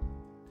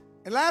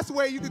 And last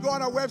way, you can go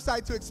on our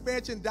website to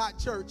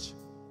expansion.church,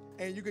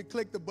 and you can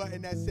click the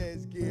button that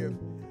says give.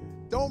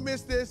 Don't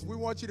miss this. We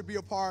want you to be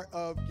a part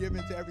of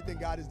giving to everything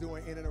God is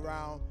doing in and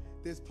around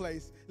this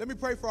place. Let me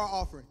pray for our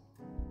offering.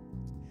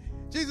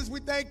 Jesus,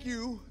 we thank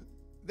you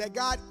that,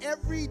 God,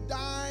 every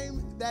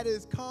dime that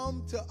has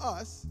come to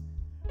us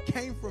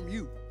came from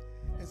you.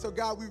 And so,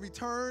 God, we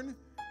return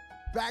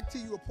back to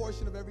you a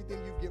portion of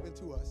everything you've given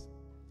to us.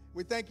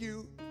 We thank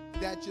you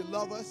that you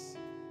love us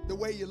the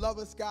way you love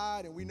us,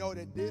 God, and we know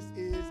that this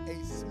is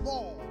a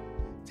small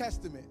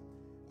testament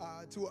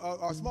to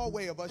a small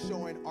way of us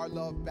showing our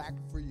love back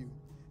for you.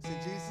 It's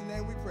in Jesus'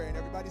 name we pray. And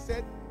everybody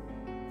said,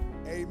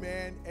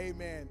 amen,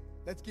 amen.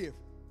 Let's give.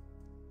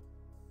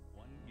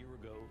 1 year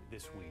ago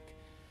this week,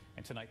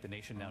 and tonight the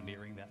nation now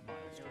nearing that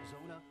milestone.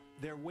 Arizona,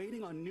 they're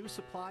waiting on new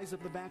supplies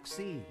of the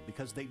vaccine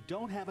because they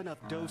don't have enough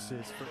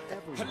doses for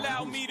everyone.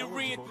 Allow me to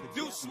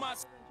reintroduce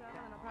myself.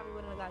 I probably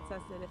wouldn't have got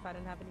tested if I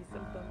didn't have any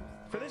symptoms.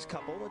 For this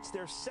couple, it's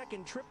their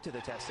second trip to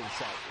the testing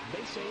site.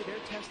 They say their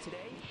test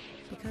today.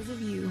 Because of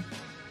you,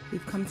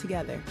 we've come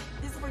together.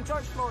 This is for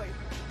George Floyd.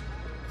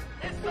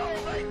 It's no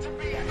late to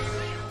be at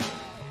sea.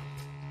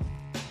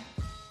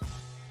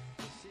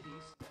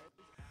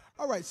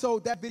 All right, so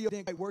that video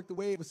didn't quite work the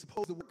way it was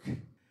supposed to work.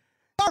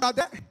 Sorry about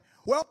that.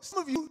 Well,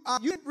 some of you,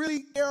 you didn't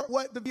really care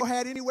what the video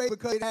had anyway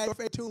because it had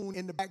a tune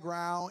in the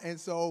background. And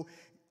so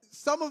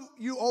some of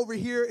you over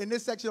here, in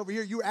this section over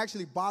here, you were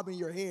actually bobbing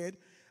your head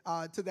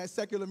to that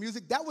secular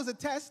music. That was a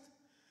test.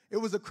 It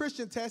was a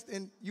Christian test,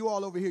 and you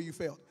all over here, you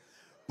failed.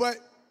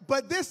 But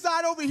this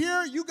side over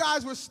here, you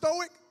guys were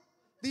stoic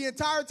the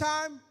entire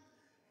time.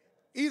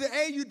 Either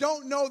A, you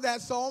don't know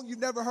that song, you've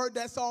never heard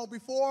that song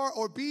before,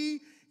 or B,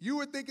 you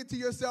were thinking to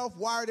yourself,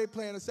 why are they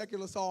playing a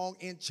secular song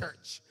in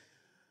church?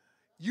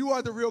 You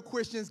are the real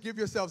Christians. Give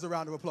yourselves a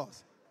round of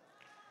applause.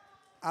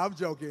 I'm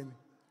joking.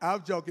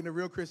 I'm joking. The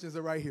real Christians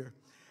are right here.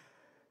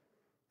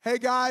 Hey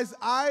guys,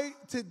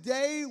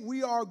 today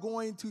we are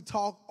going to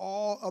talk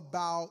all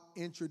about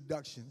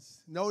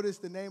introductions. Notice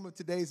the name of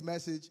today's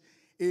message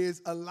is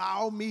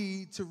Allow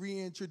Me to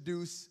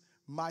Reintroduce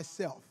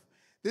Myself.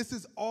 This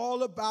is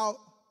all about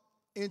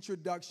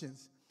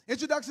introductions.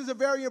 Introductions are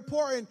very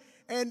important,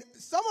 and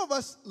some of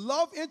us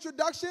love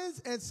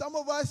introductions and some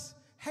of us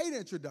hate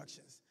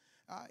introductions.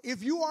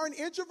 If you are an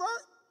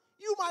introvert,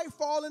 you might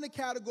fall in the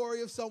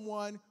category of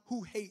someone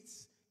who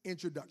hates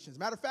introductions.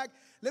 Matter of fact,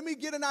 let me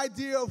get an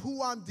idea of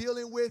who I'm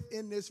dealing with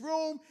in this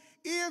room.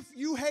 If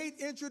you hate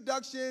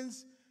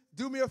introductions,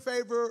 do me a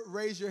favor,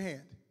 raise your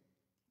hand.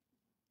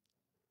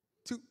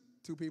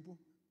 Two people,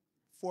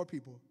 4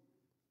 people.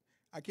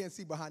 I can't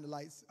see behind the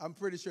lights. I'm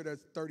pretty sure there's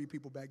 30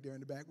 people back there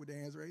in the back with their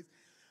hands raised.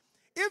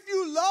 If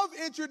you love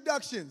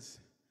introductions,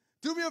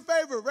 do me a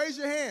favor, raise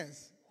your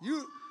hands.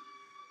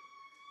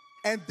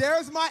 And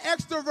there's my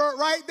extrovert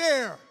right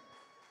there.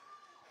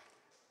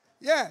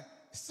 Yeah,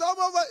 some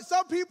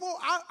people,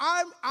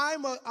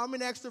 I'm an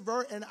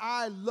extrovert and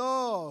I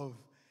love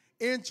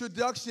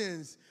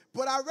introductions,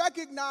 but I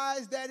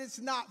recognize that it's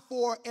not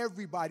for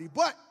everybody.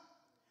 But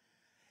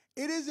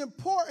it is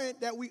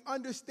important that we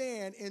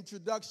understand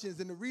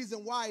introductions, and the reason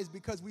why is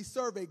because we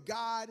serve a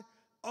God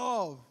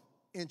of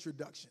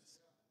introductions.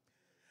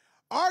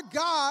 Our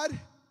God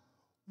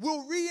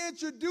will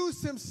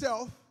reintroduce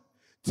himself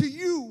to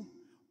you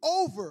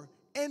over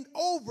and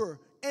over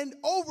and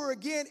over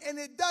again, and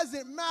it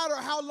doesn't matter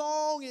how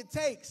long it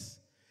takes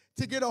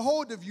to get a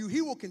hold of you.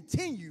 He will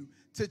continue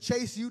to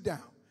chase you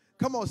down.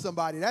 Come on,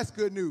 somebody. That's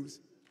good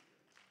news.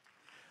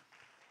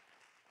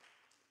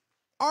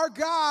 Our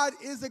God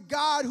is a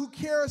God who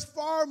cares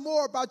far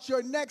more about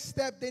your next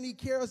step than he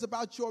cares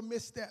about your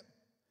misstep.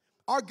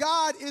 Our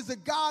God is a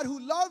God who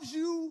loves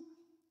you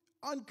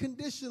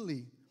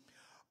unconditionally.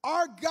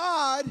 Our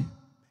God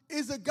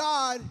is a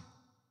God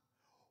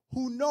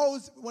who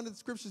knows, one of the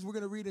scriptures we're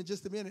going to read in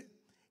just a minute,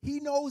 he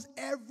knows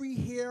every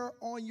hair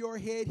on your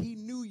head. He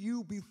knew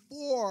you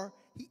before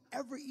he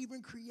ever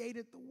even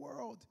created the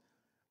world.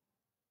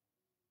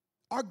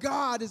 Our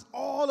God is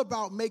all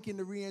about making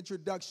the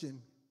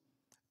reintroduction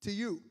to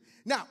you.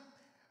 Now,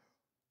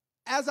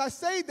 as I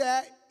say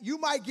that, you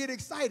might get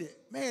excited.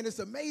 Man, it's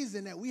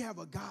amazing that we have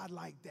a God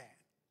like that.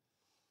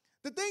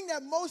 The thing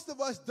that most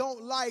of us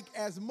don't like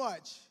as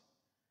much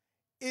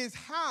is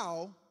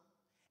how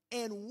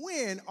and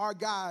when our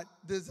God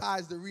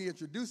decides to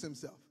reintroduce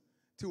himself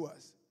to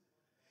us.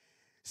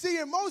 See,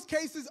 in most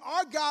cases,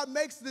 our God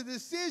makes the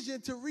decision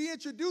to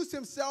reintroduce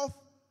himself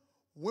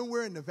when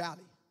we're in the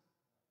valley.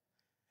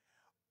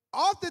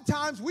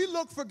 Oftentimes, we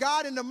look for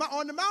God on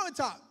the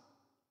mountaintop.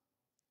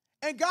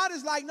 And God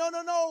is like, no,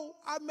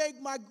 I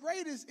make my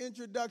greatest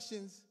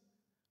introductions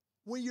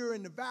when you're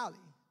in the valley.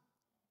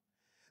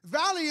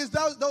 Valley is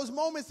those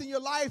moments in your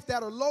life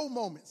that are low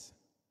moments,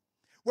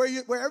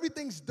 where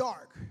everything's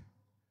dark,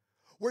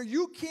 where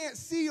you can't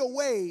see a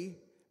way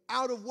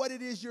out of what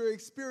it is you're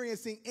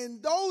experiencing.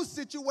 In those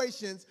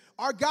situations,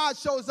 our God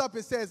shows up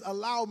and says,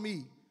 allow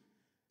me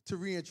to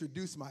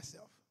reintroduce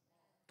myself.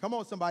 Come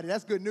on, somebody,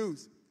 that's good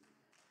news.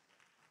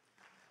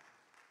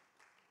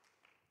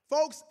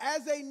 Folks,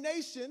 as a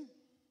nation,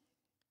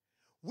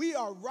 we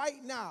are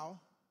right now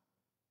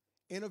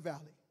in a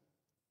valley.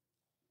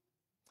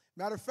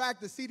 Matter of fact,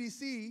 the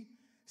CDC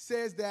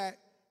says that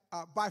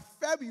by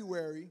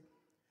February,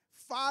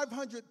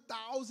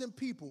 500,000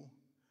 people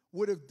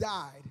would have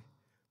died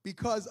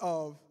because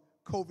of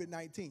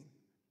COVID-19.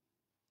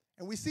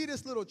 And we see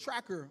this little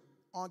tracker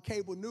on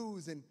cable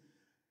news, and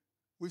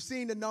we've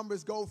seen the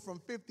numbers go from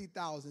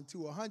 50,000 to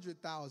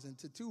 100,000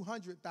 to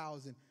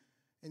 200,000.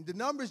 And the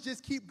numbers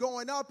just keep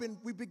going up, and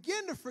we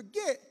begin to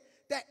forget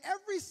that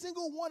every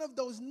single one of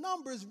those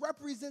numbers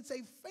represents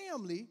a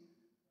family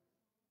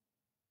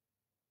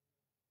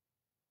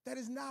that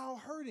is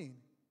now hurting.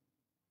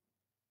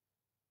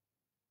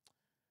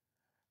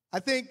 I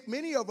think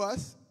many of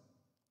us,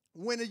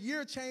 when a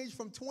year changed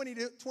from 2020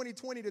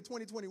 to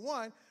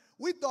 2021,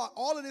 we thought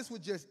all of this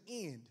would just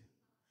end.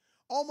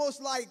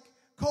 Almost like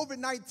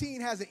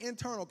COVID-19 has an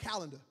internal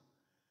calendar.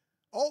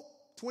 Oh,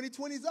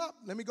 2020's up.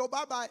 Let me go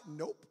bye-bye.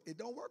 Nope, it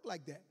don't work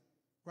like that,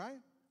 right?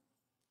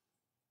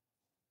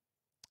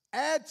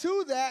 Add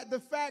to that the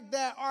fact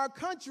that our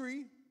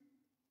country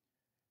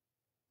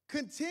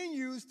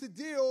continues to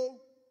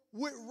deal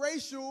with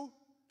racial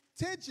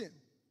tension.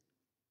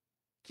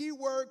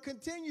 Keyword,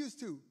 continues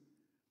to.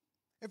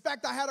 In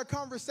fact, I had a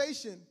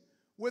conversation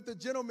with a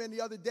gentleman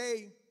the other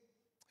day.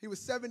 He was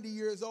 70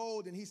 years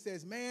old, and he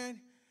says, man,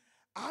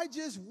 I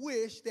just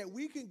wish that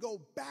we can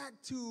go back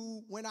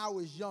to when I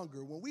was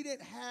younger, when we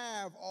didn't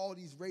have all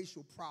these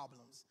racial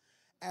problems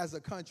as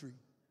a country.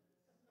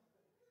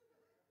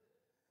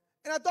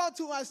 And I thought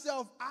to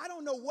myself, I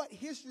don't know what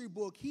history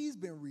book he's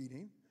been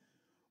reading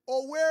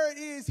or where it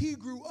is he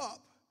grew up,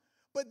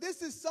 but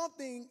this is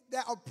something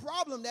that a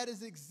problem that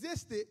has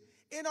existed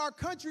in our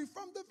country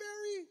from the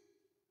very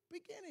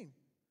beginning,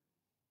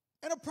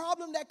 and a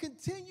problem that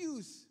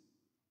continues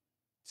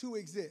to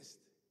exist.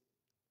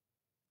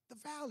 The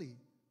valley.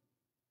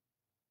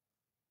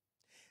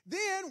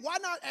 Then why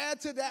not add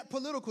to that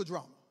political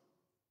drama?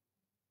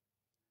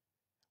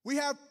 We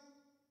have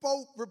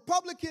both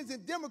Republicans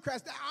and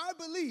Democrats that I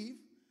believe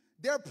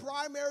their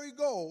primary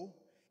goal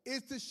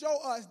is to show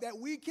us that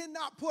we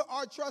cannot put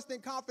our trust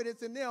and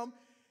confidence in them,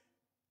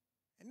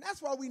 and that's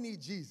why we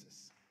need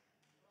Jesus.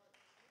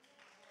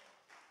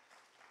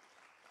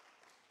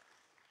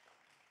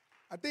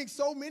 I think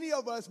so many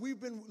of us, we've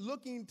been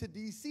looking to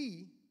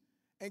D.C.,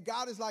 and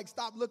God is like,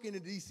 stop looking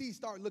at D.C.,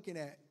 start looking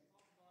at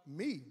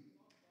me.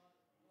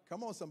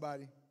 Come on,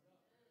 somebody.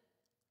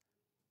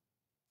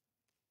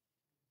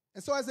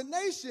 And so as a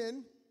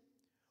nation,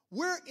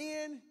 we're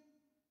in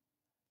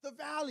the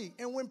valley.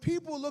 And when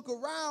people look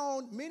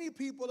around, many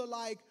people are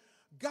like,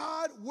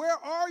 God, where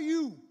are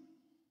you?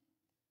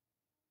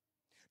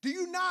 Do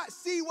you not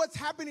see what's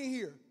happening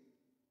here?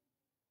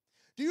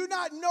 Do you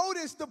not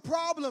notice the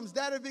problems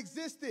that have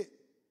existed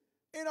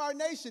in our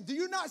nation? Do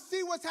you not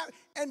see what's happening?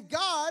 And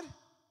God,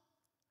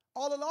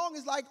 all along,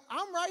 is like,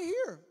 I'm right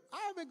here. I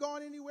haven't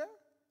gone anywhere.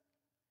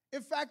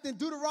 In fact, in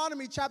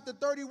Deuteronomy chapter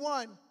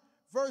 31,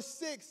 verse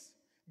 6,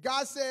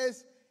 God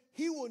says,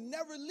 He will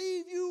never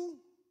leave you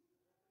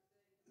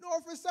nor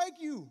forsake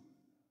you.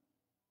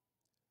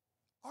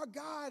 Our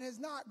God has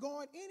not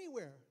gone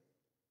anywhere.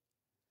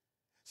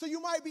 So you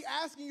might be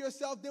asking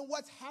yourself, then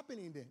what's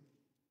happening then?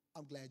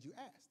 I'm glad you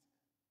asked.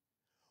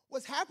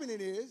 What's happening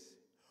is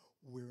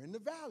we're in the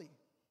valley.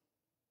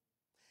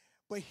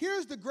 But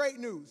here's the great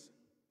news.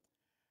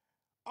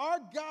 Our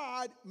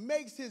God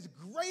makes his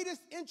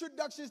greatest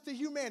introductions to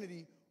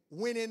humanity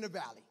when in the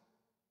valley.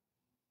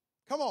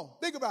 Come on,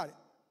 think about it.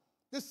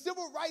 The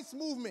civil rights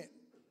movement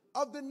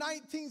of the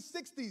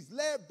 1960s,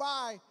 led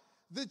by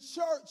the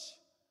church,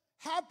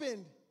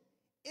 happened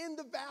in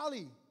the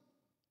valley.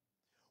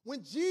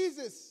 When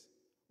Jesus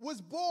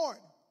was born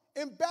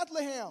in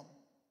Bethlehem,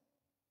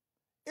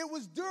 it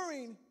was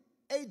during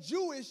a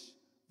Jewish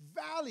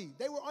valley.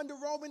 They were under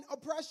Roman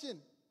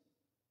oppression.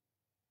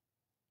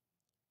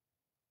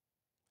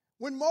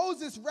 When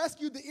Moses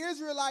rescued the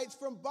Israelites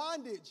from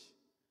bondage,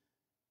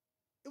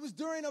 it was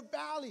during a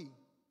valley.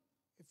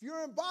 If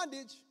you're in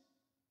bondage,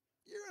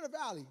 you're in a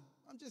valley.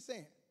 I'm just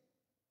saying.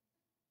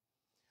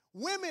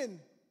 Women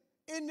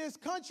in this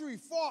country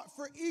fought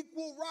for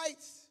equal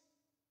rights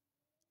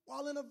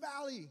while in a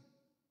valley.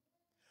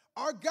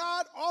 Our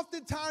God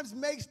oftentimes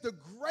makes the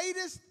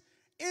greatest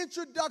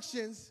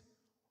introductions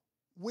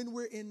when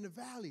we're in the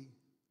valley.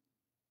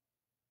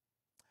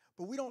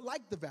 But we don't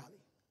like the valley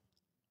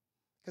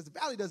because the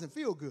valley doesn't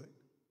feel good.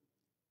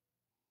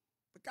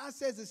 But God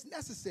says it's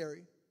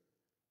necessary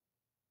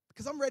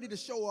because I'm ready to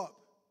show up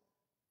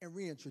and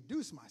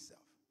reintroduce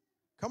myself.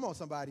 Come on,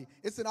 somebody.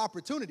 It's an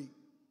opportunity.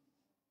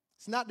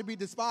 It's not to be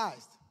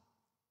despised.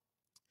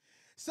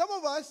 Some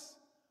of us,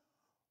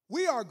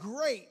 we are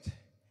great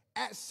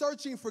at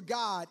searching for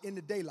God in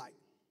the daylight.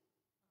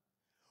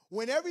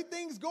 When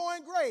everything's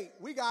going great,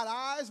 we got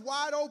eyes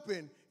wide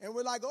open, and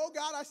we're like, oh,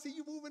 God, I see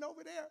you moving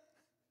over there.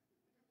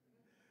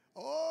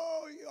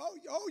 Oh,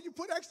 you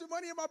put extra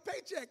money in my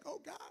paycheck. Oh,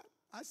 God,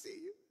 I see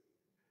you.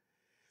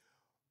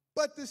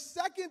 But the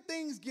second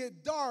things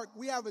get dark,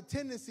 we have a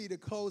tendency to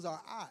close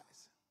our eyes.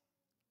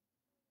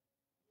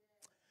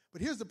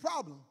 But here's the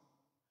problem.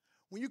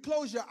 When you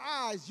close your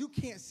eyes, you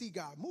can't see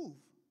God move.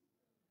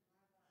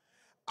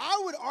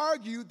 I would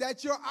argue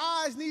that your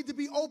eyes need to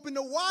be open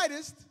the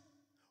widest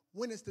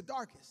when it's the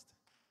darkest.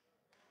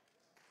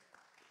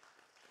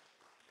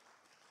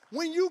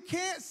 When you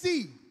can't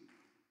see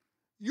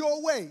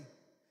your way,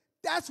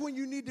 that's when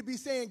you need to be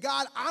saying,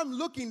 God, I'm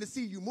looking to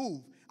see you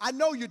move. I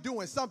know you're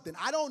doing something.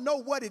 I don't know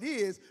what it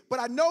is, but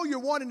I know you're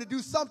wanting to do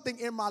something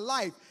in my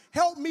life.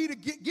 Help me to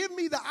give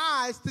me the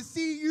eyes to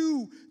see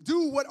you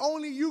do what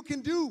only you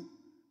can do.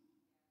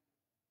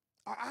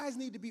 Our eyes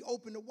need to be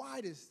open the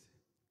widest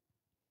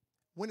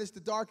when it's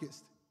the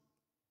darkest.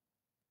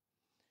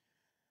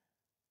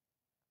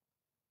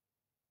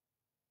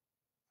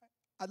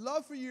 I'd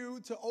love for you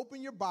to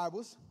open your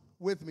Bibles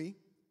with me.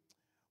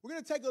 We're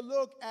going to take a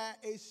look at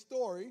a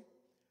story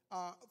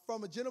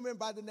from a gentleman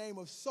by the name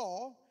of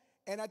Saul,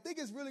 and I think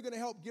it's really going to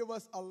help give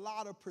us a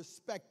lot of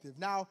perspective.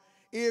 Now,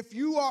 if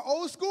you are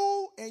old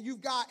school and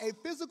you've got a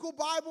physical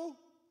Bible,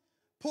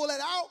 pull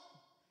it out.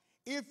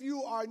 If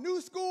you are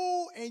new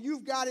school and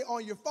you've got it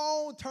on your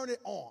phone, turn it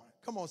on.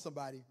 Come on,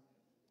 somebody.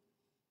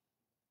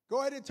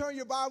 Go ahead and turn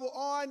your Bible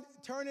on.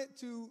 Turn it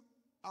to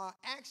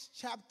Acts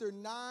chapter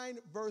 9,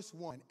 verse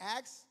 1.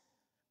 Acts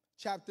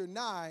chapter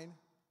 9,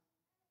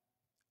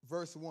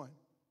 verse 1.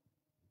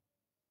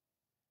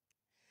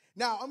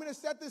 Now, I'm going to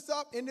set this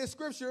up in this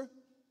scripture.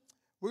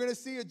 We're going to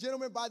see a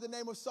gentleman by the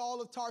name of Saul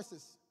of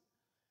Tarsus.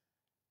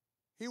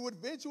 He would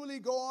eventually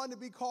go on to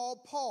be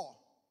called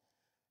Paul.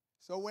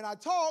 So when I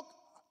talk,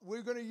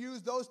 we're going to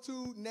use those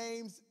two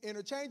names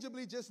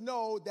interchangeably. Just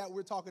know that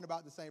we're talking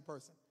about the same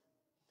person.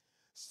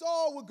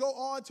 Saul would go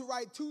on to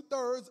write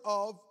 2/3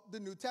 of the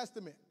New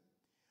Testament.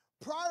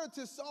 Prior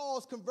to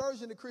Saul's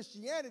conversion to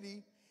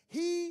Christianity,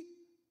 he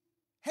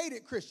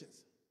hated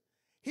Christians.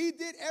 He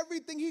did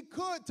everything he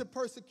could to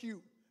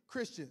persecute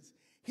Christians.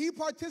 He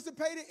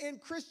participated in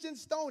Christian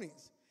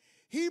stonings.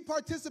 He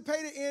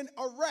participated in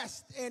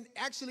arrest and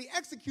actually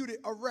executed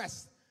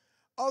arrests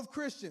of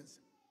Christians.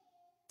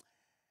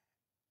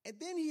 And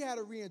then he had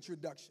a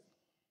reintroduction.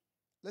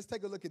 Let's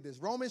take a look at this.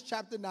 Romans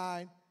chapter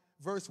 9,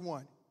 verse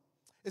 1.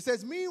 It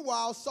says,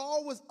 meanwhile,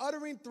 Saul was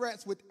uttering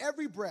threats with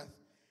every breath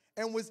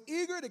and was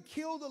eager to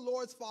kill the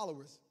Lord's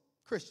followers,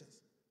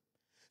 Christians.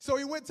 So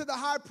he went to the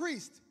high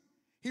priest.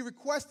 He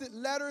requested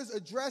letters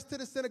addressed to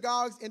the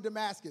synagogues in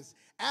Damascus,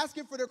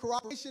 asking for their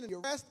cooperation in the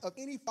arrest of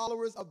any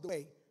followers of the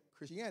way,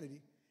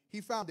 Christianity,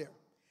 he found there.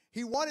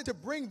 He wanted to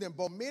bring them,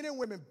 both men and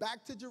women,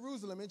 back to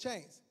Jerusalem in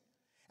chains.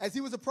 As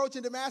he was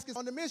approaching Damascus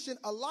on the mission,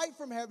 a light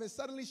from heaven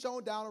suddenly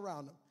shone down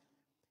around him.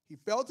 He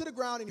fell to the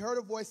ground and he heard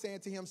a voice saying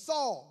to him,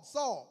 Saul,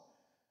 Saul,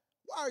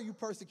 why are you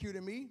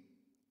persecuting me?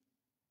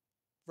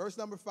 Verse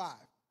number 5.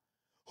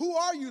 Who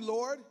are you,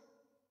 Lord?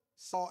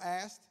 Saul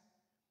asked.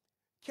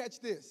 Catch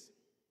this.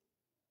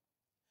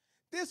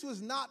 This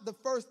was not the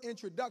first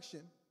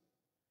introduction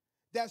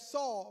that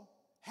Saul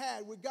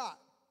had with God.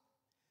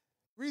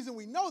 The reason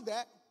we know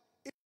that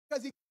is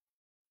because he...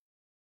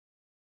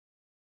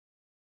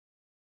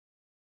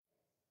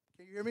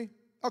 Can you hear me?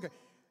 Okay.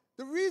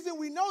 The reason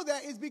we know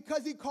that is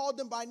because he called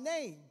them by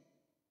name.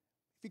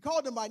 If he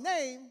called them by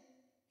name,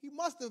 he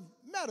must have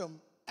met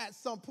them at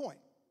some point.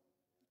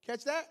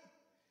 Catch that?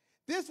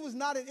 This was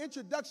not an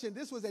introduction.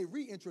 This was a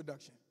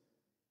reintroduction.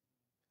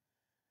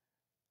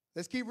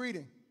 Let's keep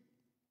reading.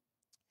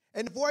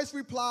 And the voice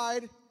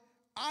replied,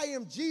 I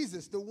am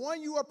Jesus, the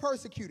one you are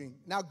persecuting.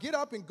 Now get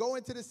up and go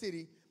into the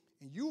city,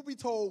 and you will be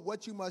told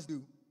what you must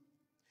do.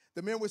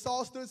 The men with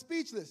Saul stood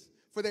speechless,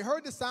 for they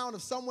heard the sound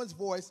of someone's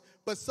voice,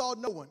 but saw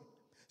no one.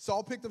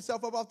 Saul picked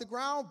himself up off the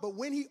ground, but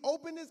when he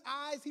opened his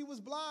eyes, he was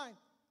blind.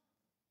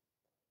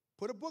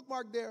 Put a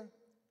bookmark there.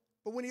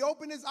 But when he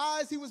opened his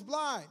eyes, he was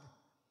blind.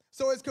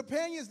 So his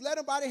companions led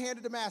him by the hand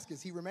to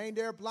Damascus. He remained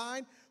there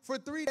blind for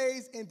 3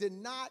 days and did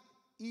not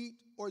eat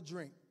or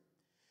drink.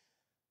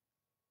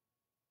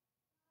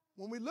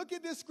 When we look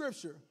at this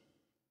scripture,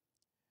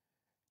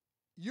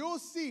 you'll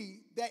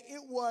see that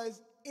it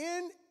was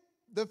in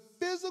the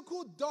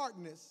physical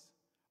darkness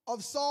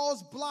of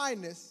Saul's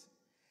blindness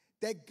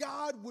that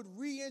God would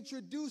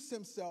reintroduce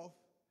himself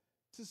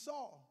to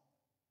Saul.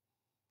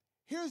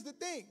 Here's the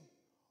thing.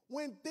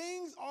 When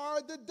things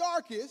are the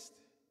darkest,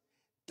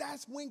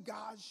 that's when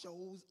God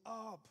shows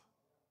up.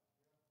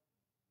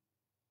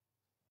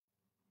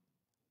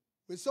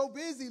 We're so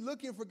busy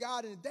looking for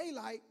God in the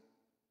daylight,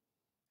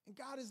 and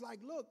God is like,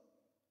 look,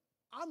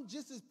 I'm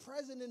just as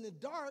present in the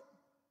dark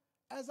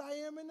as I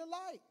am in the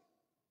light.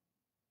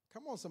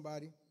 Come on,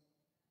 somebody.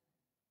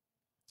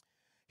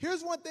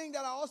 Here's one thing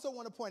that I also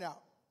want to point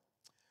out.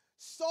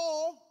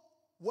 Saul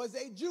was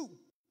a Jew.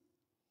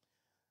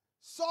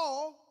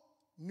 Saul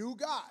knew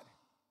God.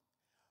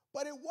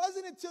 But it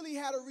wasn't until he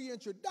had a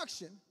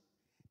reintroduction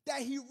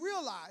that he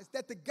realized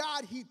that the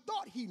God he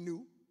thought he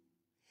knew,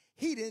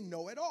 he didn't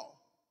know at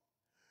all.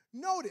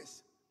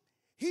 Notice,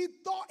 he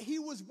thought he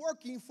was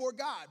working for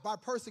God by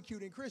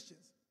persecuting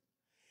Christians.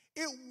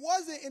 It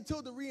wasn't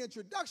until the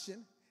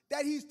reintroduction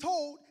that he's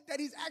told that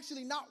he's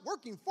actually not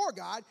working for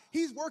God,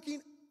 he's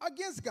working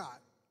against God.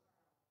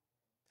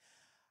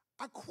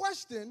 I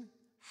question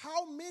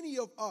how many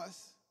of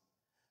us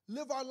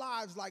live our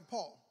lives like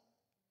Paul.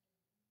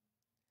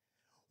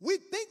 We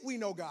think we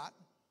know God,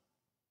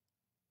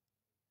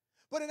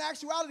 but in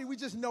actuality, we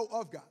just know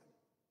of God.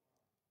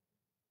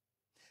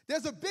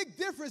 There's a big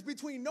difference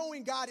between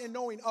knowing God and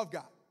knowing of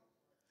God.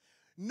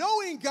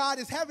 Knowing God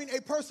is having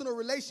a personal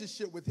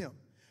relationship with him,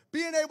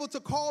 being able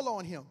to call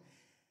on him.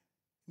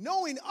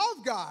 Knowing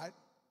of God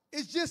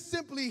is just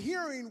simply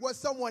hearing what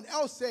someone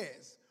else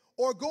says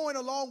or going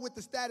along with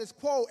the status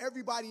quo.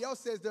 Everybody else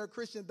says they're a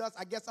Christian, thus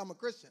I guess I'm a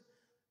Christian.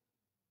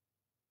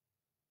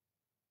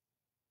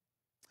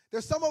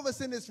 There's some of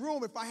us in this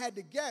room, if I had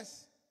to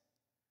guess,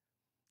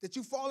 that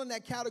you fall in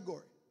that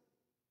category.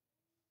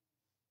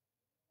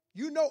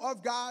 You know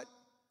of God.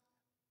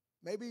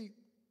 Maybe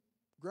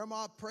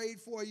grandma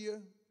prayed for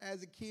you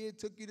as a kid,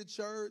 took you to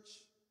church.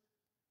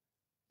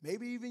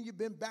 Maybe even you've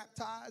been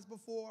baptized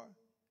before.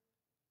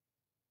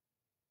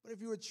 But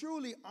if you were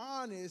truly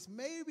honest,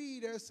 maybe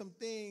there's some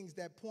things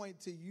that point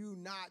to you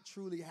not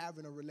truly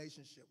having a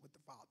relationship with the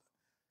Father.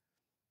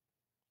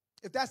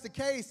 If that's the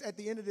case, at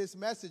the end of this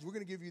message, we're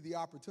going to give you the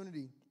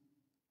opportunity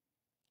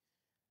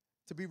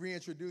to be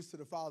reintroduced to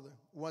the Father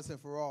once and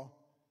for all.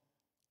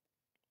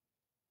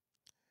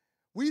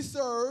 We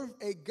serve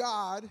a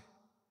God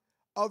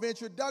of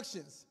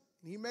introductions,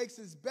 and he makes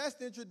his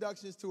best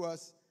introductions to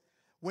us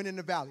when in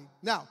the valley.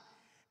 Now,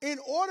 in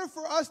order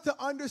for us to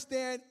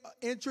understand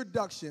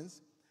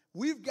introductions,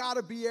 we've got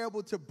to be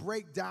able to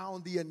break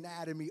down the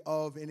anatomy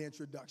of an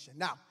introduction.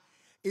 Now,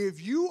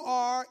 if you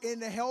are in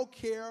the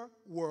healthcare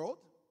world,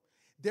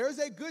 there's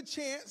a good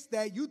chance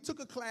that you took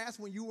a class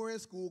when you were in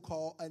school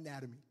called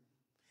anatomy.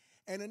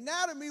 And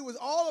anatomy was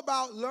all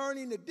about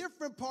learning the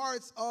different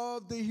parts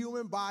of the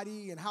human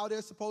body and how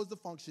they're supposed to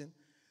function,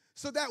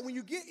 so that when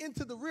you get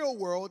into the real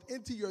world,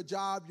 into your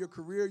job, your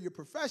career, your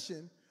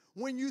profession,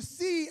 when you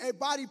see a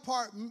body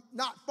part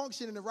not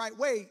functioning the right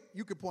way,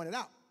 you can point it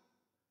out.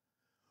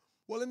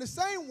 Well, in the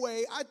same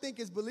way, I think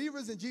as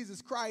believers in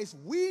Jesus Christ,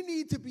 we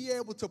need to be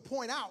able to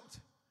point out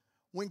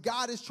when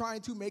God is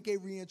trying to make a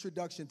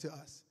reintroduction to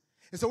us.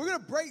 And so we're going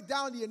to break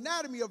down the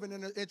anatomy of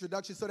an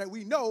introduction so that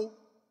we know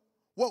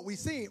what we're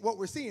seeing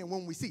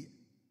when we see it.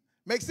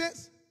 Make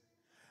sense?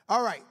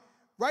 All right.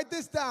 Write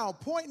this down.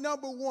 Point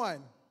number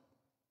 1.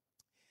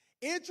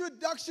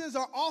 Introductions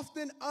are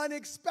often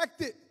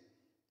unexpected.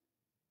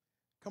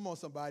 Come on,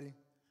 somebody.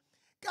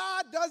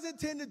 God doesn't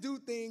tend to do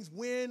things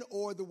when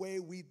or the way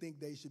we think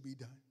they should be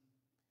done.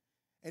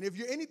 And if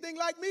you're anything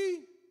like me,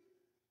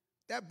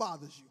 that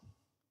bothers you.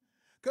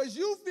 Because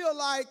you feel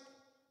like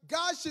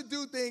God should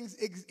do things,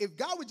 if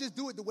God would just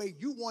do it the way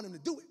you want him to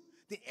do it,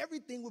 then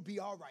everything would be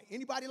all right.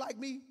 Anybody like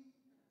me?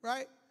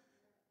 Right?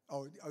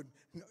 Oh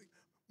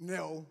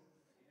no.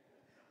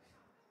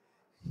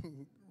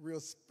 Real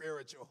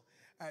spiritual.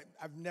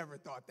 I've never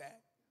thought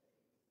that.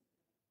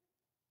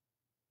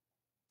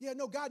 Yeah,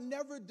 no, God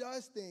never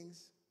does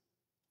things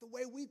the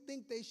way we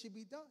think they should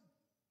be done.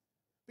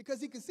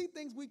 Because he can see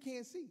things we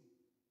can't see.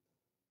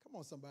 Come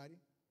on, somebody.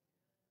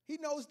 He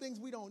knows things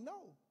we don't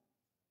know.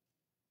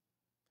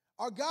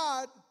 Our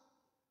God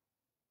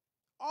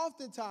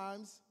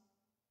oftentimes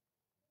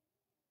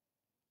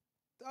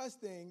does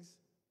things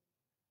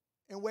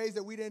in ways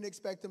that we didn't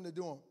expect him to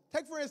do them.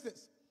 Take, for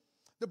instance,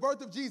 the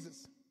birth of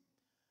Jesus.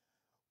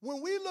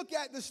 When we look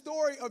at the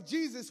story of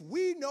Jesus,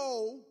 we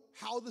know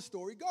how the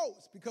story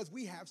goes because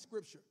we have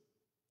scripture.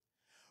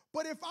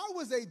 But if I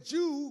was a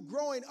Jew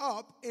growing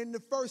up in the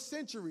first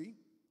century,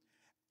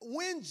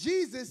 when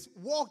Jesus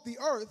walked the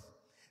earth,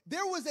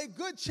 there was a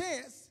good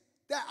chance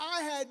that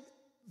I had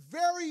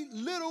very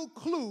little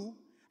clue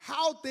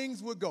how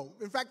things would go.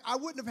 In fact, I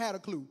wouldn't have had a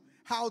clue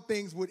how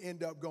things would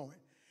end up going.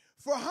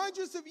 For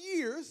hundreds of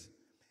years,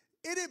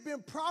 it had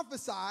been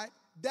prophesied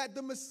that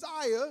the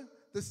Messiah,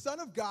 the Son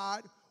of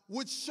God,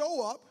 would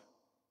show up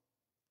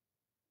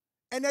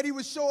and that he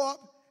would show up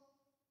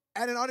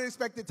at an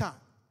unexpected time.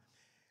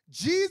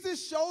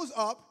 Jesus shows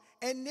up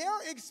and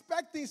they're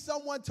expecting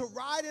someone to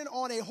ride in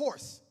on a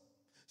horse,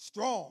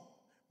 strong,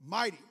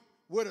 mighty,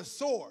 with a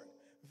sword,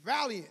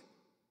 valiant.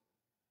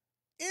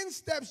 In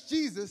steps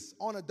Jesus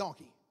on a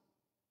donkey.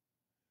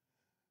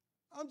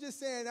 I'm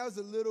just saying that was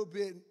a little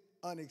bit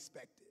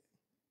unexpected,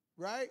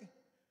 right?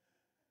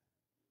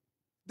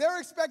 They're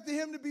expecting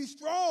him to be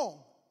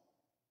strong.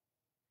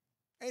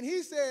 And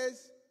he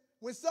says,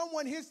 when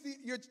someone hits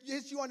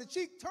you on the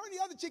cheek, turn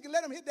the other cheek and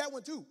let him hit that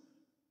one too.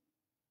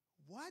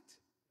 What?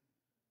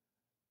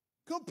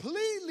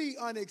 Completely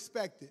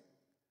unexpected.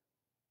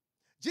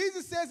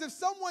 Jesus says if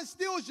someone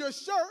steals your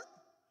shirt,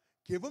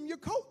 give them your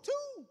coat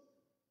too.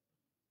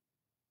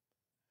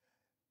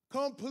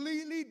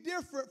 Completely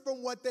different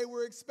from what they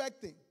were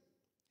expecting.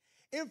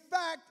 In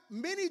fact,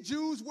 many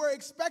Jews were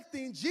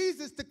expecting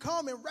Jesus to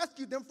come and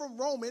rescue them from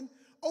Roman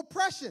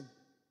oppression.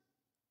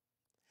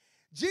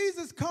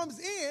 Jesus comes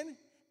in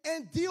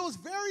and deals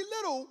very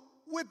little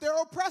with their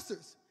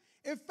oppressors.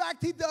 In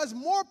fact, he does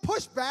more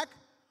pushback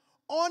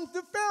on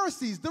the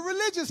Pharisees, the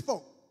religious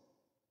folk,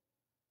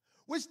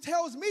 which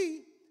tells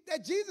me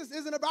that Jesus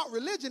isn't about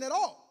religion at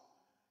all.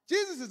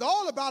 Jesus is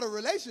all about a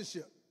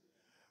relationship.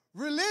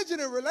 Religion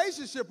and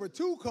relationship are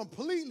two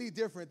completely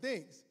different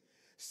things.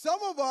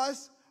 Some of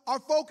us are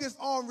focused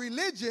on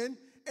religion,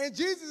 and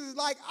Jesus is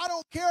like, I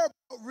don't care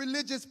about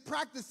religious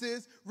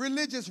practices,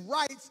 religious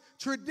rites,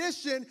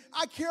 tradition.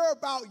 I care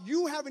about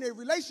you having a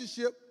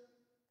relationship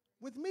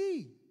with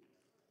me.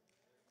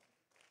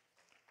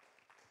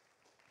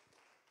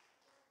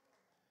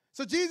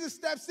 So Jesus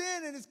steps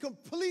in and it's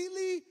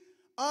completely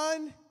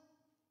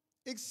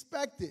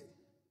unexpected.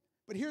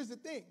 But here's the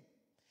thing.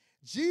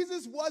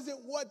 Jesus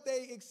wasn't what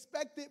they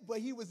expected, but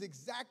he was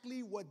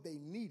exactly what they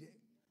needed.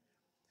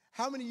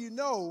 How many of you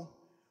know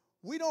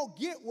we don't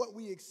get what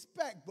we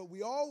expect, but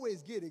we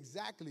always get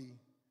exactly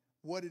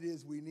what it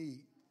is we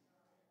need?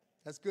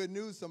 That's good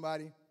news,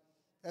 somebody.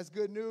 That's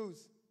good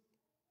news.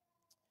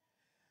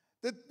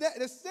 The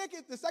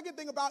second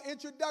thing about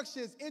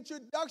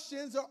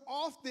introductions are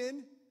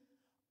often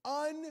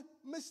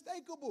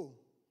unmistakable.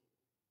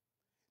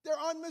 They're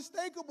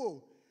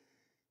unmistakable.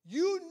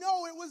 You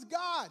know it was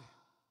God.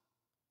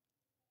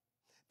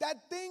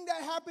 That thing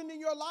that happened in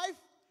your life,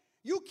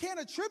 you can't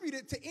attribute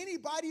it to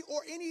anybody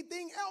or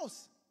anything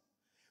else.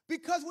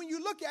 Because when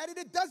you look at it,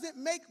 it doesn't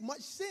make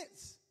much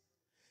sense.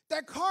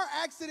 That car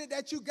accident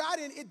that you got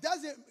in, it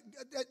doesn't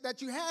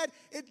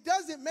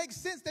make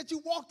sense that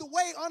you walked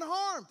away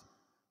unharmed.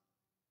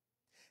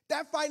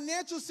 That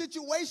financial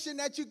situation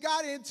that you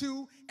got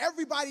into,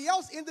 everybody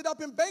else ended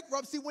up in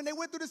bankruptcy when they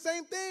went through the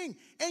same thing,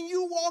 and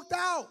you walked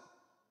out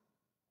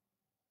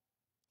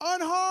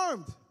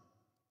unharmed.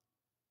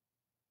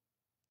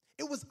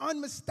 It was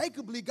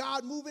unmistakably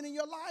God moving in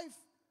your life.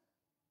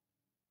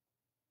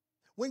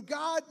 When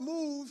God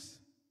moves,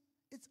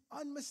 it's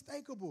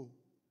unmistakable.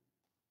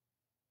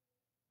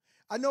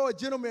 I know a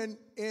gentleman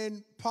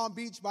in Palm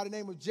Beach by the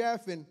name of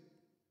Jeff, and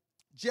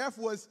Jeff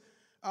was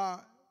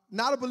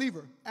not a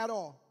believer at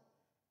all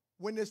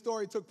when this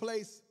story took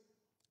place.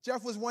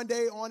 Jeff was one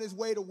day on his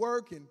way to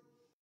work, and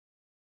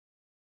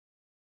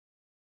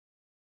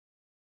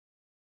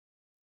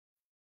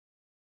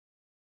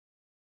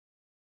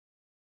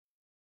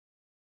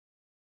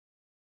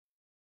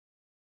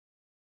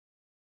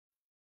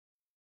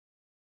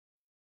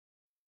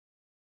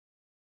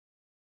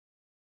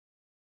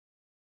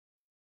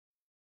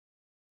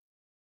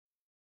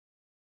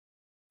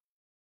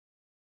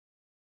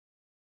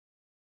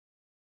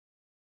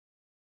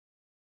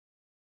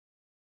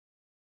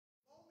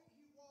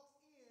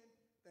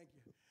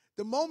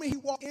The moment he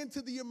walked into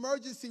the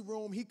emergency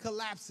room, he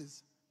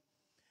collapses.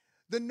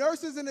 The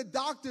nurses and the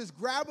doctors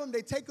grab him.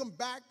 They take him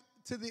back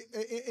to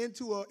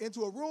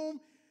into a room.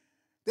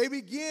 They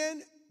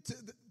begin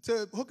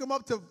to hook him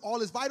up to all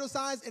his vital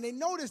signs, and they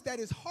notice that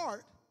his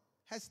heart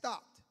has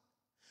stopped.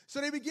 So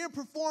they begin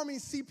performing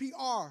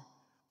CPR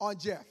on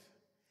Jeff.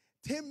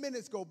 10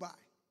 minutes go by.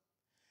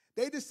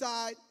 They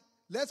decide,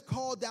 let's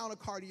call down a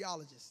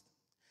cardiologist.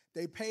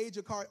 They page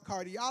a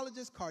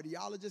cardiologist.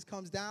 Cardiologist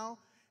comes down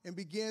and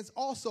begins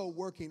also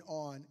working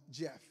on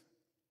Jeff.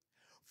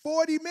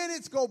 40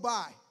 minutes go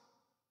by.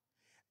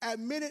 At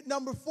minute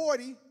number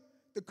 40,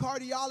 the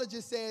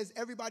cardiologist says,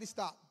 everybody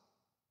stop.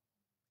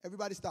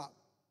 Everybody stop.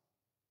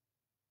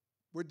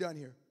 We're done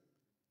here.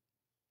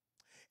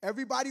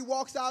 Everybody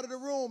walks out of the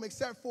room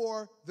except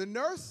for the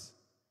nurse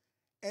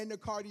and the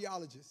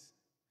cardiologist.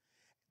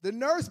 The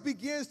nurse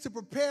begins to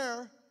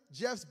prepare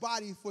Jeff's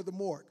body for the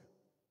morgue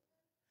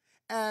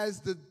as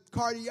the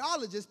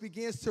cardiologist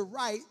begins to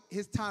write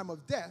his time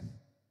of death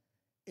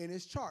in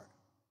his chart.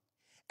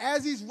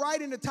 As he's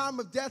writing the time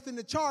of death in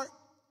the chart,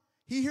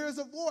 he hears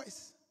a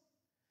voice.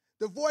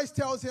 The voice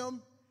tells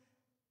him,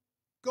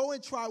 go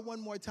and try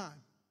one more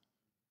time.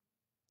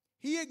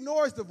 He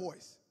ignores the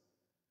voice.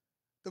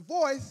 The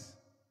voice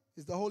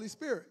is the Holy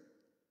Spirit,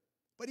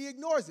 but he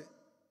ignores it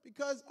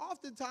because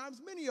oftentimes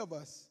many of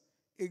us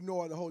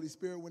ignore the Holy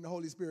Spirit when the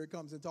Holy Spirit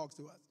comes and talks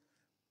to us.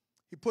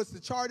 He puts the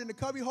chart in the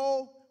cubby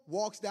hole,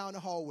 walks down the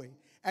hallway.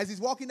 As he's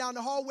walking down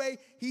the hallway,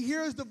 he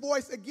hears the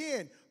voice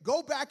again.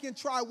 Go back and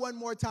try one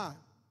more time.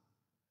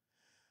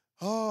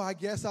 Oh, I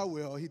guess I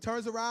will. He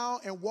turns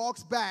around and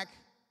walks back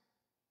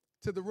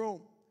to the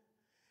room.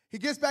 He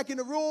gets back in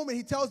the room and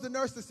he tells the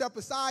nurse to step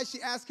aside.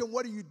 She asks him,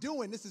 what are you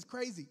doing? This is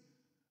crazy.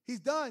 He's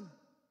done.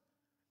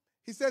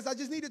 He says, I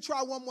just need to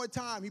try one more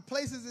time. He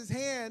places his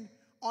hand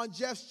on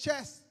Jeff's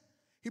chest.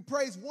 He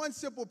prays one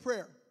simple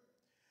prayer.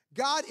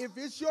 God, if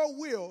it's your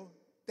will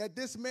that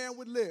this man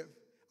would live,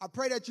 I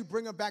pray that you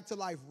bring him back to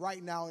life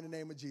right now in the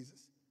name of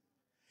Jesus.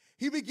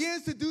 He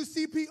begins to do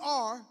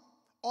CPR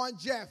on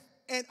Jeff,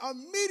 and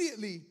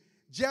immediately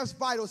Jeff's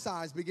vital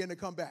signs begin to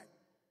come back.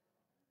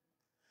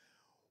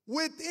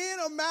 Within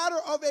a matter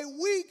of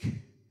a week,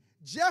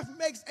 Jeff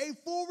makes a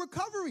full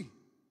recovery.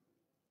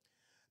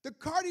 The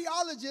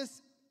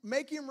cardiologist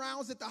making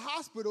rounds at the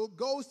hospital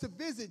goes to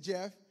visit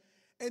Jeff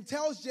and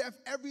tells Jeff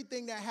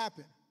everything that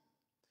happened.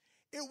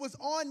 It was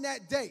on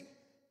that day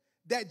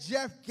that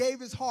Jeff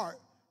gave his heart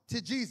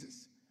to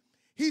Jesus.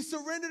 He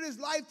surrendered his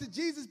life to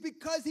Jesus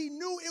because he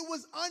knew it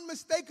was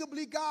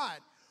unmistakably God.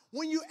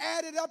 When you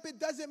add it up, it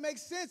doesn't make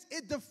sense.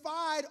 It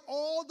defied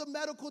all the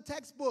medical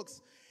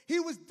textbooks.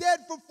 He was dead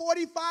for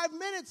 45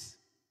 minutes.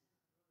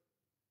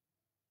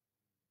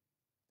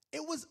 It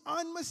was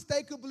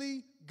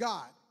unmistakably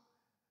God.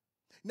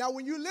 Now,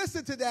 when you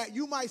listen to that,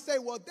 you might say,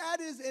 well,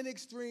 that is an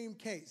extreme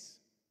case.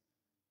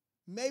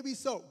 Maybe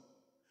so.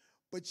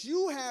 But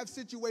you have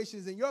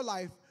situations in your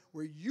life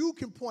where you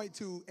can point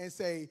to and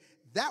say,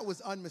 that was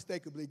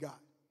unmistakably God.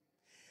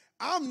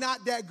 I'm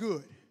not that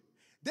good.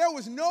 There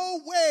was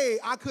no way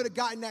I could have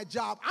gotten that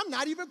job. I'm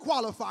not even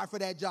qualified for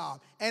that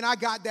job, and I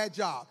got that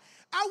job.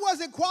 I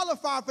wasn't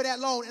qualified for that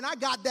loan, and I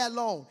got that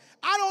loan.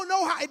 I don't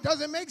know how. It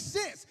doesn't make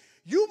sense.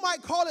 You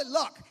might call it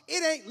luck.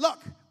 It ain't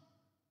luck.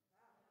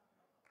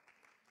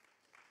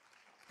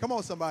 Come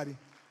on, somebody.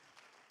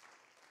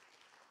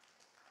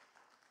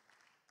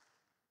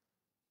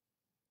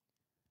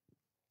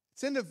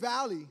 It's in the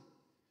valley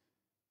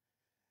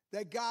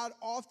that God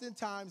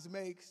oftentimes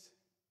makes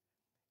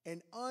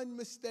an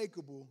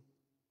unmistakable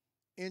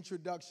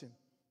introduction.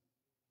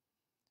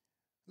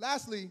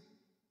 Lastly,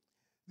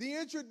 the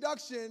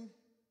introduction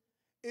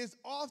is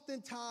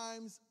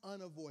oftentimes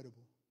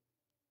unavoidable.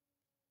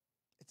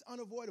 It's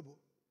unavoidable.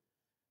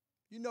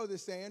 You know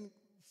this saying.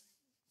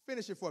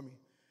 Finish it for me.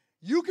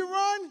 You can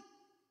run,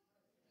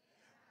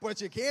 but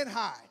you can't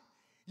hide.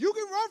 You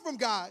can run from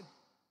God,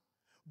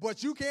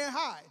 but you can't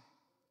hide.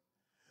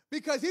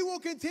 Because he will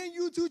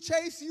continue to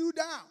chase you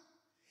down.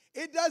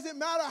 It doesn't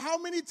matter how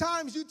many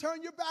times you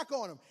turn your back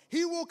on him.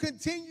 He will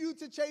continue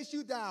to chase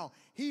you down.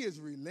 He is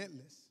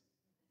relentless.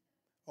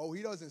 Oh,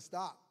 he doesn't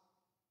stop.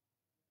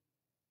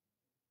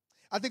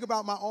 I think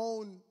about my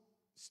own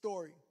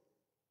story.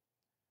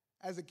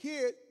 As a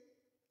kid,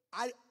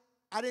 I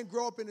didn't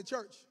grow up in the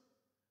church.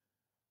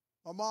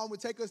 My mom would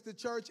take us to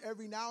church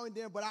every now and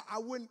then, but I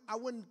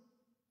wouldn't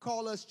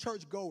call us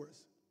church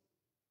goers.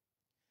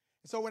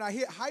 So when I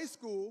hit high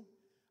school,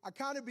 I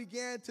kind of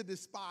began to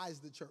despise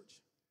the church.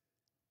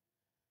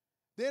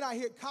 Then I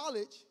hit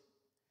college,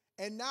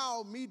 and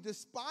now me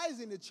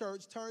despising the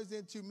church turns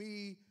into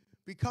me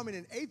becoming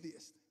an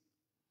atheist.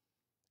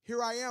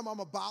 Here I am, I'm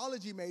a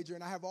biology major,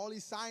 and I have all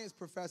these science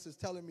professors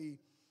telling me,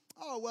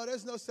 oh, well,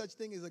 there's no such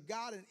thing as a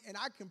God, and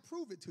I can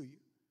prove it to you.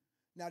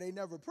 Now, they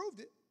never proved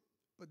it,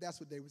 but that's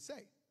what they would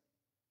say.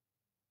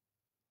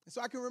 And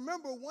so I can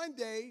remember one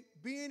day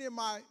being in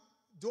my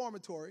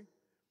dormitory,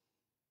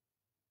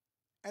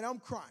 and I'm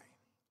crying.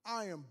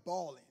 I am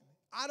bawling.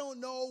 I don't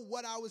know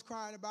what I was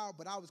crying about,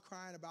 but I was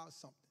crying about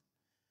something.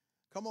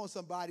 Come on,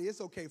 somebody. It's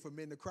okay for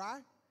men to cry.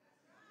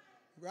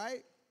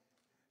 right?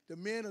 The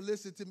men are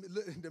listening to me.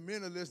 The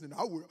men are listening.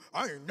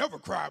 I ain't never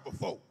cried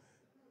before.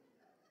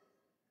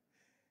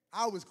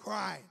 I was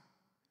crying.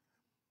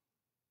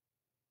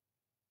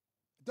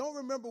 Don't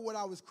remember what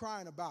I was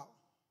crying about.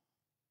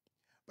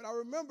 But I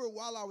remember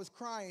while I was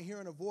crying,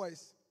 hearing a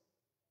voice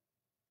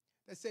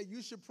that said,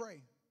 you should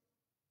pray.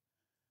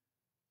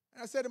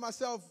 And I said to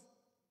myself,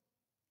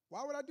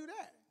 why would I do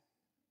that?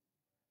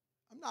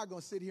 I'm not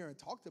going to sit here and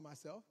talk to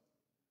myself.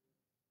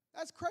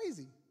 That's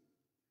crazy.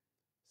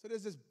 So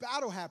there's this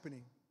battle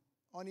happening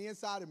on the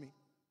inside of me.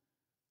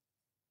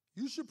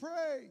 You should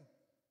pray.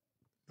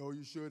 No,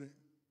 you shouldn't.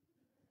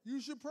 You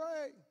should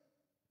pray.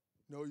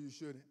 No, you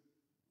shouldn't.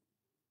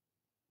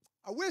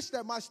 I wish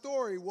that my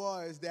story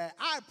was that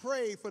I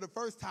prayed for the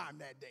first time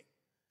that day.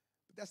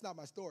 But that's not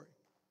my story.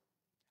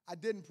 I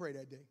didn't pray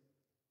that day.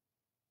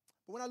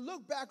 But when I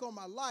look back on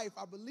my life,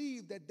 I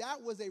believe that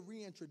that was a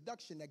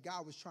reintroduction that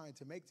God was trying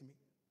to make to me.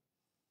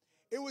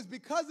 It was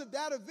because of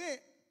that event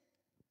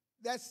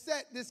that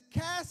set this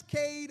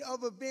cascade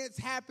of events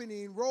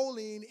happening,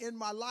 rolling in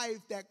my life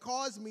that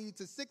caused me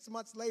to 6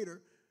 months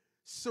later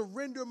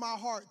surrender my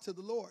heart to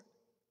the Lord.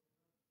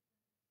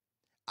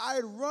 I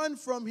had run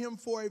from him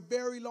for a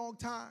very long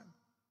time.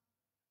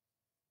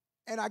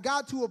 And I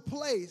got to a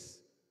place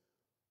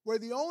where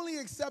the only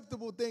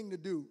acceptable thing to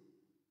do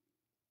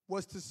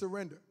was to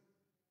surrender.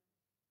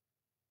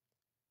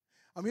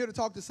 I'm here to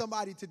talk to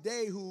somebody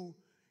today who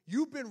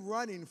you've been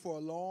running for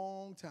a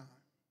long time.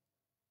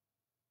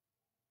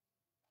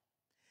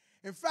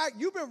 In fact,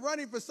 you've been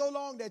running for so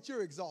long that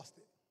you're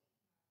exhausted.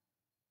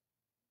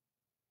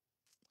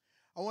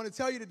 I want to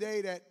tell you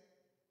today that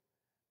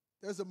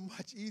there's a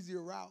much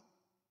easier route.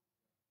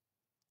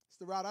 It's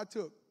the route I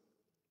took.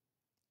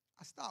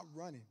 I stopped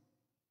running,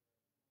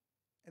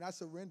 and I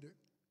surrendered.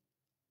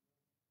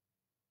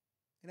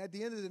 And at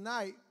the end of the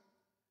night,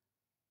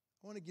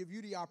 I want to give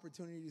you the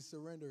opportunity to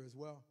surrender as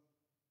well.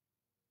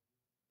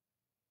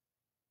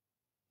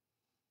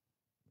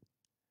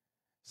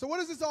 So what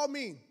does this all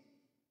mean?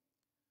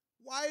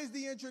 Why is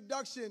the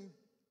introduction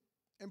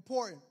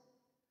important?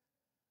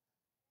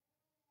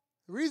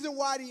 The reason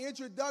why the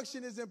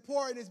introduction is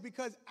important is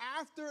because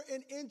after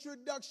an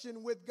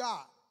introduction with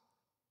God,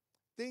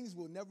 things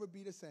will never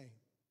be the same.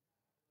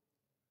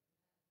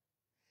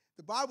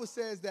 The Bible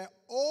says that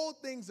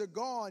old things are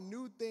gone,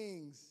 new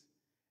things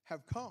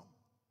have come.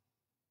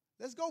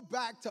 Let's go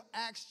back to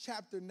Acts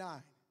chapter 9.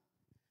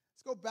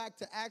 Let's go back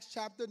to Acts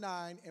chapter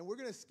 9, and we're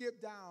going to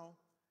skip down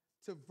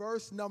to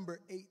verse number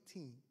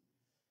 18.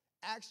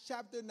 Acts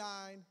chapter 9,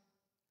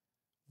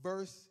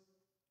 verse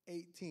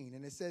 18.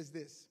 And it says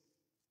this.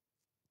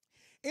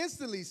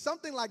 Instantly,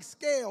 something like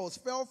scales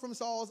fell from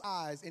Saul's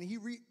eyes, and he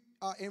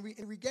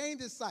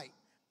regained his sight.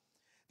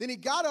 Then he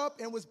got up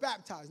and was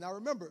baptized. Now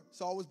remember,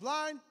 Saul was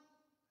blind.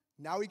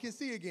 Now he can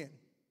see again.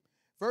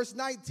 Verse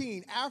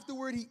 19,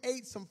 afterward he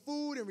ate some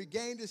food and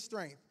regained his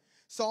strength.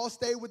 Saul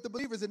stayed with the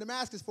believers in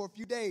Damascus for a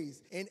few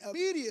days, and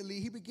immediately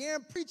he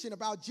began preaching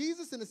about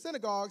Jesus in the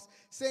synagogues,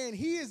 saying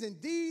he is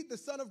indeed the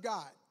Son of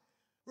God.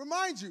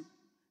 Remind you,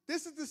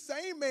 this is the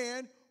same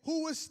man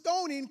who was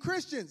stoning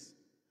Christians.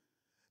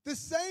 The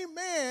same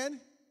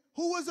man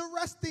who was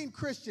arresting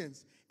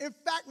Christians. In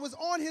fact, was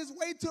on his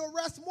way to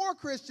arrest more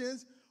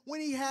Christians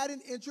when he had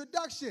an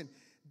introduction.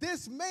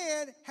 This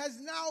man has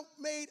now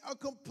made a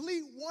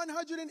complete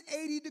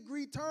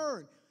 180-degree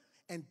turn.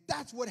 And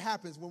that's what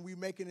happens when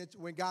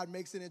when God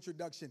makes an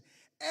introduction.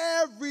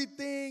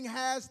 Everything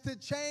has to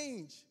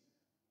change.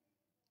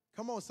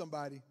 Come on,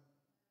 somebody.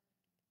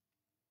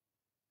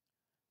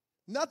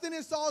 Nothing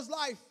in Saul's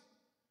life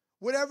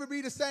would ever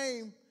be the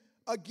same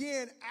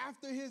again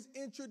after his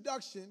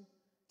introduction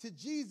to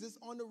Jesus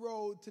on the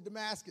road to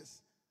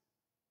Damascus.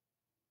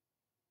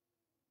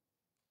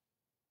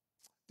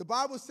 The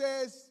Bible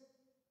says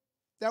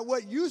that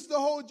what used to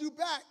hold you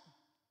back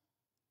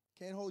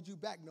can't hold you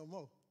back no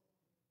more.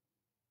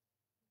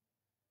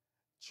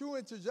 True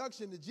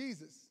introduction to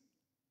Jesus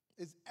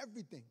is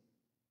everything.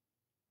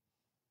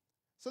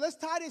 So let's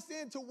tie this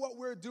into what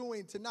we're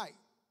doing tonight.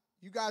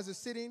 You guys are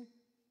sitting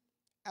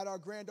at our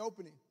grand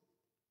opening.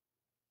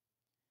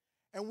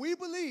 And we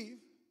believe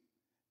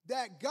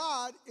that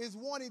God is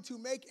wanting to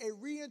make a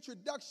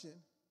reintroduction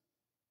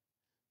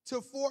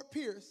to Fort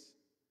Pierce,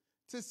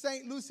 to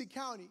St. Lucie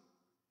County.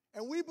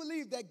 And we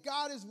believe that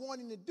God is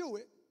wanting to do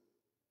it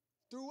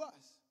through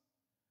us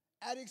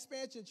at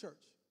Expansion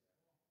Church.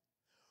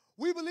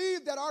 We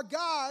believe that our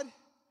God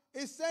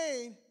is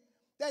saying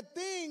that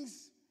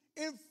things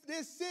in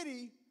this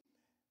city,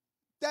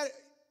 that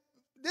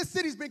this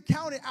city's been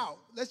counted out.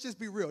 Let's just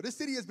be real. This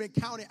city has been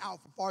counted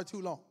out for far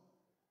too long.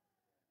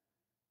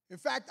 In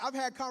fact, I've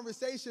had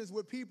conversations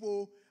with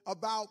people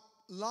about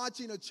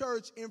launching a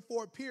church in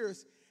Fort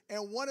Pierce,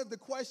 and one of the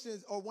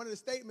questions or one of the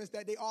statements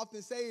that they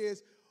often say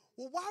is,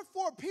 well, why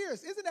Fort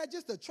Pierce? Isn't that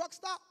just a truck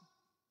stop?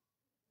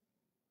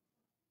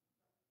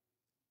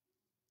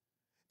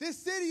 This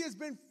city has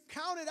been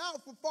counted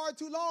out for far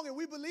too long, and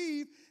we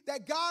believe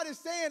that God is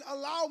saying,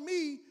 allow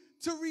me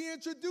to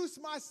reintroduce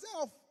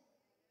myself.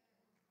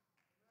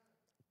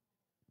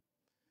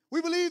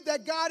 We believe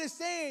that God is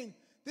saying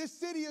This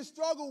city has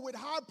struggled with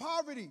high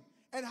poverty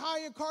and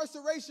high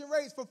incarceration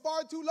rates for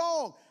far too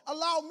long.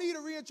 Allow me to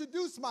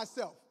reintroduce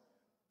myself.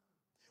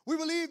 We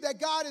believe that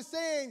God is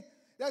saying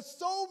that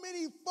so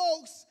many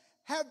folks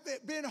have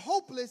been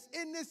hopeless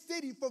in this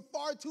city for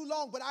far too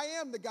long, but I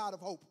am the God of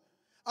hope.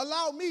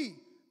 Allow me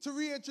to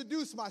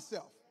reintroduce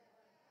myself.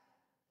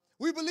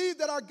 We believe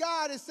that our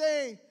God is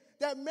saying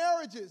that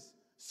marriages,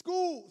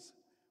 schools,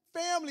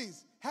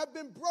 families have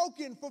been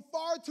broken for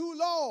far too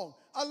long.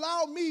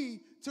 Allow me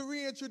to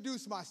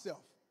reintroduce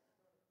myself.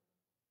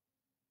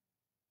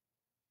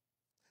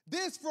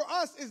 This for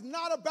us is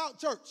not about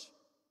church.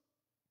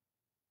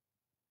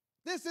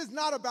 This is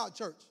not about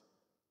church.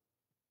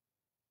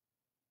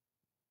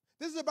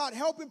 This is about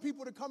helping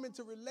people to come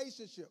into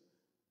relationship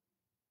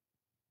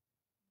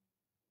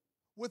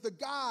with a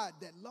God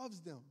that loves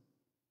them,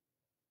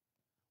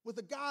 with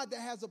a God that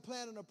has a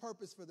plan and a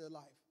purpose for their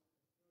life.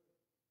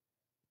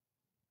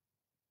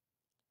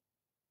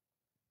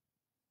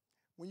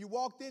 When you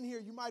walked in here,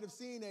 you might have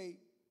seen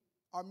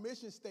our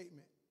mission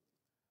statement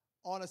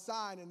on a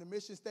sign, and the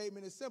mission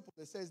statement is simple.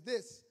 It says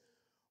this: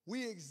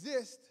 we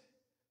exist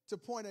to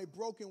point a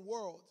broken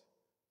world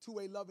to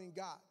a loving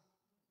God.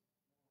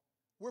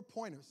 We're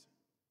pointers.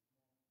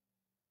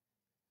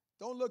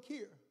 Don't look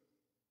here.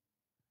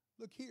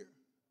 Look here.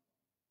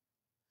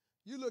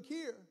 You look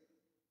here,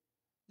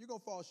 you're going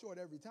to fall short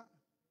every time.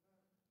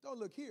 Don't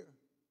look here.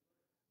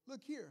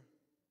 Look here.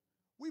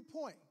 We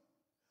point.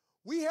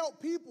 We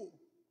help people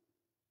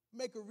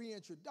make a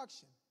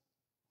reintroduction.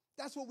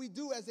 That's what we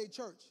do as a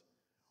church.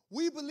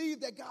 We believe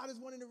that God is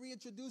wanting to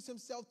reintroduce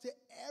himself to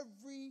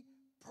every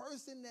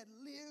person that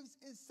lives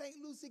in St.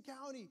 Lucie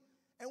County,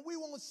 and we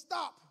won't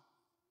stop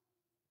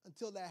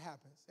until that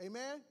happens.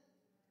 Amen?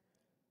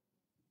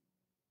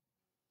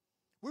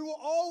 We will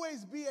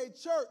always be a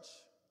church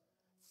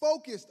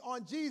focused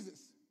on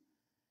Jesus,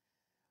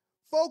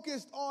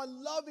 focused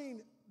on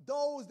loving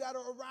those that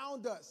are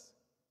around us.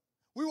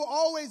 We will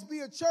always be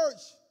a church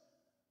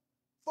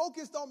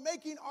focused on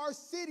making our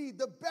city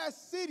the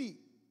best city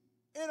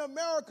in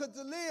America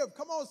to live.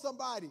 Come on,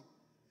 somebody.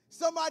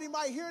 Somebody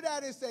might hear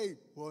that and say,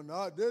 well,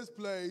 not this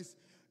place.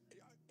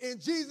 In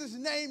Jesus'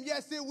 name,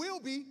 yes, it will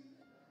be.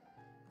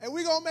 And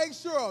we're going to make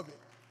sure of it.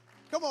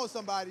 Come on,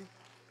 somebody.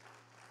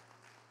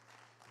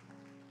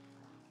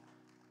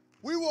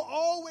 We will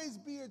always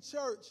be a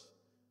church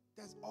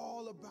that's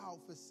all about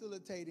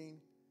facilitating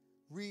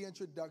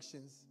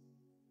reintroductions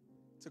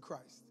to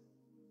Christ.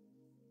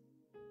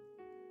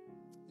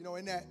 You know,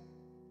 in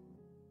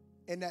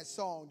that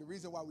song, the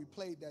reason why we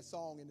played that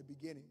song in the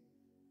beginning,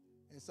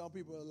 and some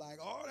people are like,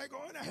 oh, they're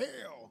going to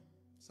hell.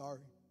 Sorry.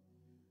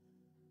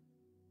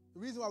 The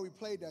reason why we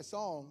played that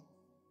song,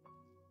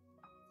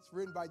 it's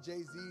written by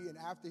Jay-Z, and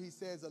after he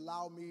says,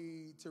 allow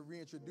me to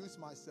reintroduce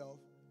myself,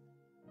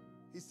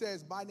 he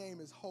says, my name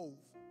is Hov,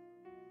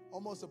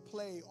 almost a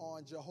play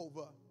on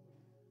Jehovah.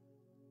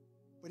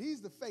 But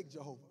he's the fake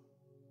Jehovah.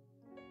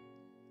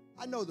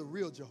 I know the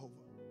real Jehovah.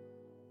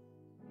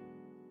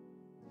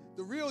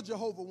 The real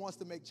Jehovah wants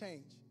to make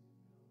change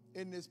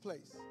in this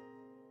place.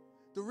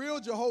 The real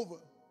Jehovah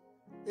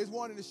is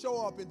wanting to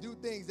show up and do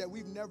things that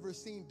we've never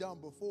seen done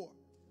before.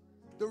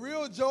 The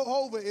real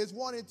Jehovah is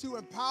wanting to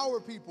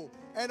empower people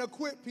and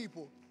equip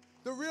people.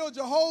 The real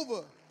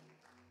Jehovah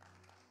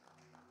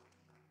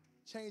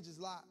changes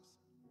lives.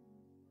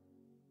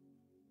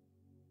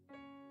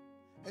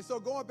 And so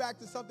going back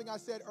to something I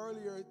said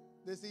earlier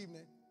this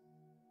evening,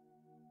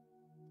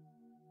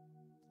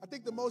 I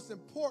think the most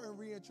important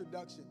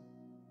reintroduction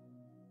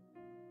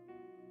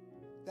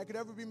that could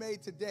ever be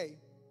made today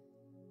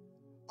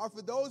are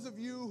for those of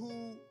you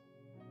who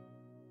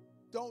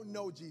don't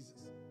know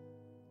Jesus.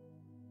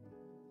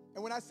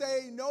 And when I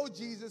say know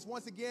Jesus,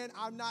 once again,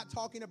 I'm not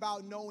talking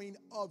about knowing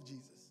of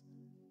Jesus.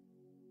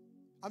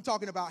 I'm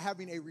talking about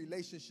having a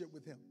relationship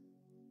with him.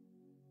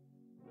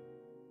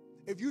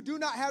 If you do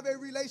not have a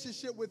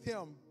relationship with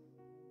him,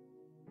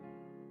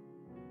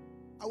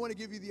 I want to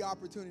give you the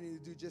opportunity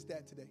to do just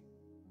that today.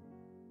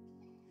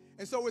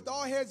 And so with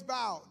all heads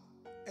bowed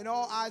and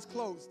all eyes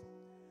closed,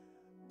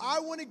 I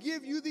want to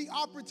give you the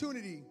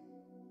opportunity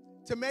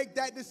to make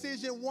that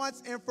decision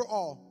once and for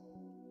all.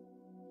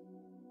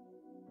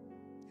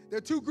 There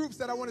are two groups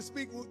that I want to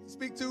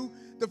speak to.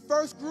 The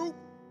first group,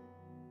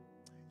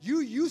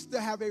 you used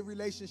to have a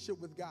relationship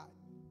with God.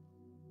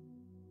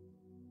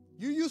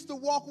 You used to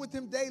walk with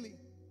him daily.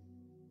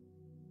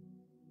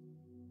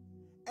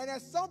 And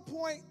at some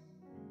point,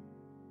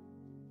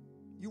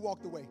 you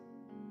walked away.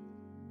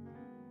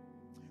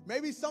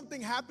 Maybe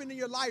something happened in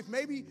your life.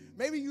 Maybe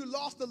you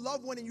lost a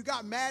loved one and you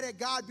got mad at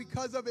God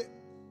because of it.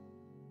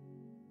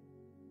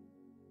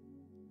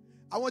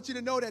 I want you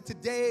to know that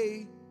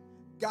today,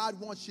 God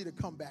wants you to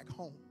come back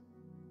home.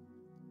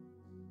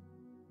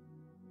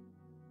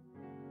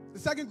 The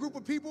second group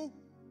of people,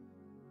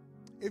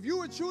 if you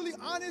were truly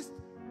honest,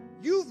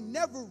 you've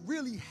never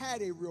really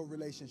had a real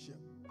relationship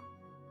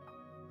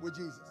with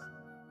Jesus.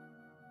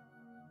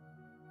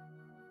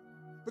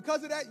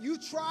 Because of that, you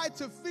tried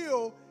to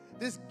fill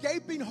this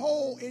gaping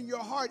hole in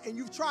your heart, and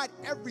you've tried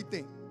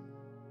everything.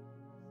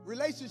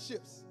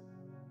 Relationships,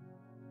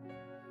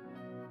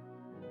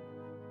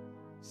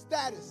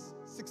 status,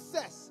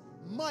 success,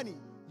 money,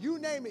 you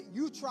name it,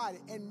 you tried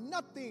it, and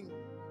nothing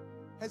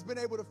has been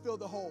able to fill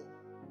the hole.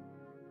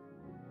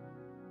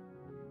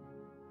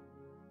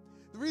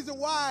 The reason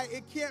why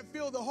it can't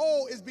fill the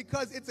hole is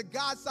because it's a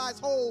God-sized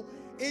hole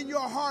in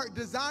your heart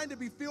designed to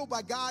be filled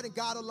by God and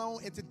God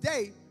alone. And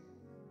today,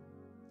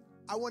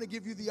 I want to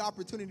give you the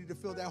opportunity to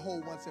fill that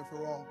hole once and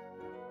for all.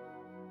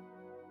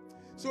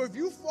 So if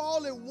you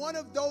fall in one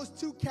of those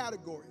two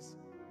categories,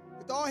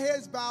 with all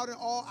heads bowed and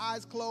all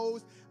eyes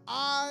closed,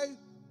 I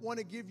want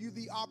to give you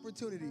the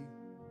opportunity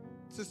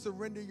to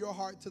surrender your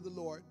heart to the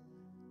Lord.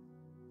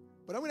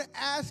 But I'm going to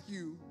ask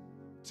you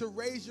to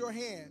raise your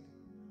hand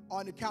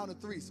on the count of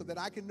 3 so that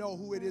I can know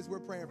who it is we're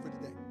praying for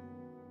today.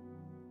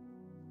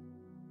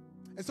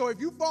 And so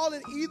if you fall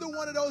in either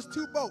one of those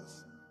two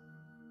boats,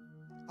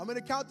 I'm going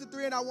to count to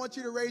 3 and I want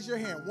you to raise your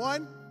hand.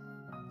 1,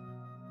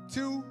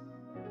 2,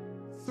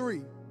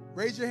 3.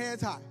 Raise your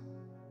hands high.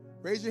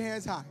 Raise your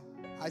hands high.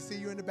 I see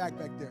you in the back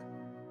there.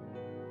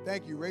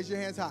 Thank you. Raise your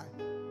hands high.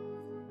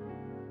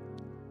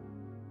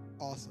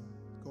 Awesome.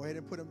 Go ahead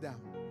and put them down.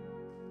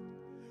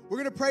 We're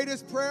going to pray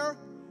this prayer.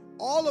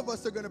 All of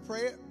us are going to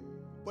pray it.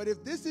 But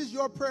if this is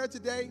your prayer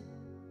today,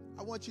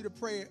 I want you to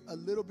pray it a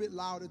little bit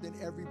louder than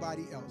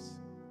everybody else.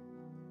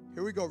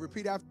 Here we go.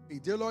 Repeat after me.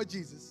 Dear Lord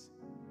Jesus,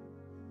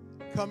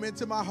 come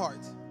into my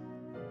heart.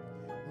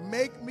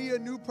 Make me a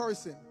new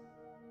person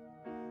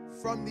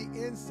from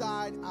the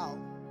inside out.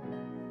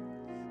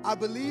 I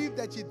believe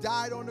that you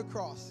died on the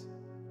cross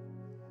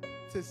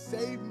to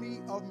save me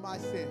of my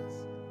sins.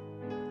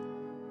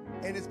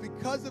 And it's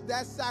because of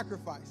that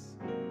sacrifice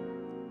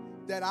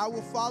that I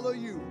will follow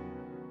you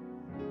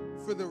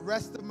for the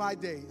rest of my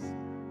days.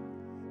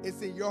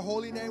 It's in your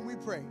holy name we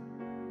pray.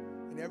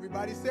 And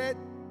everybody said,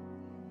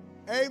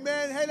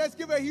 amen. Hey, let's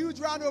give a huge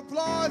round of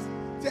applause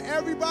to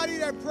everybody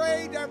that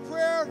prayed that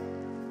prayer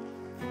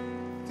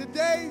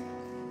today.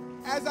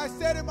 As I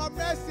said in my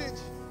message,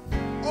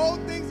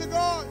 old things are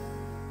gone.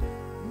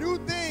 New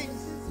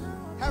things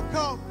have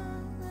come.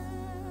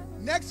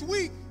 Next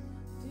week,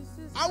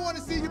 I want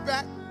to see you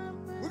back.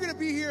 We're going to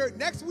be here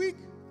next week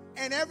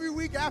and every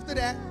week after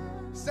that.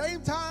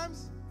 Same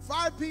times,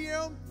 5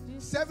 p.m.,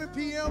 7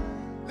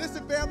 p.m.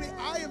 Listen, family,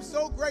 I am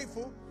so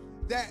grateful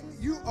that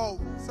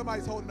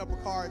somebody's holding up a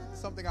card,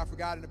 something I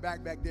forgot in the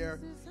back there.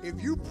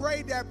 If you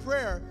prayed that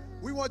prayer,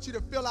 we want you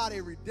to fill out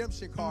a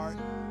redemption card.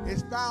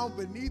 It's found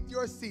beneath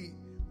your seat.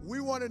 We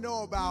want to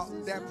know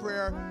about that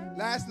prayer.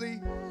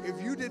 Lastly,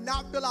 if you did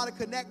not fill out a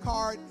Connect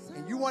card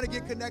and you want to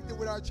get connected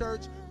with our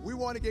church, we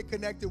want to get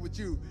connected with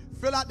you.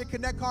 Fill out the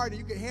Connect card and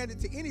you can hand it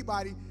to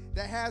anybody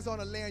that has on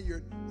a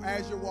lanyard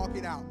as you're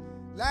walking out.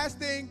 Last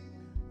thing,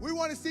 we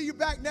want to see you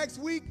back next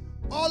week,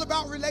 all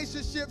about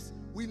relationships.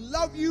 We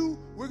love you.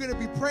 We're going to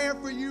be praying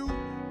for you.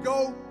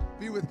 Go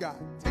be with God.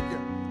 Take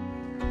care.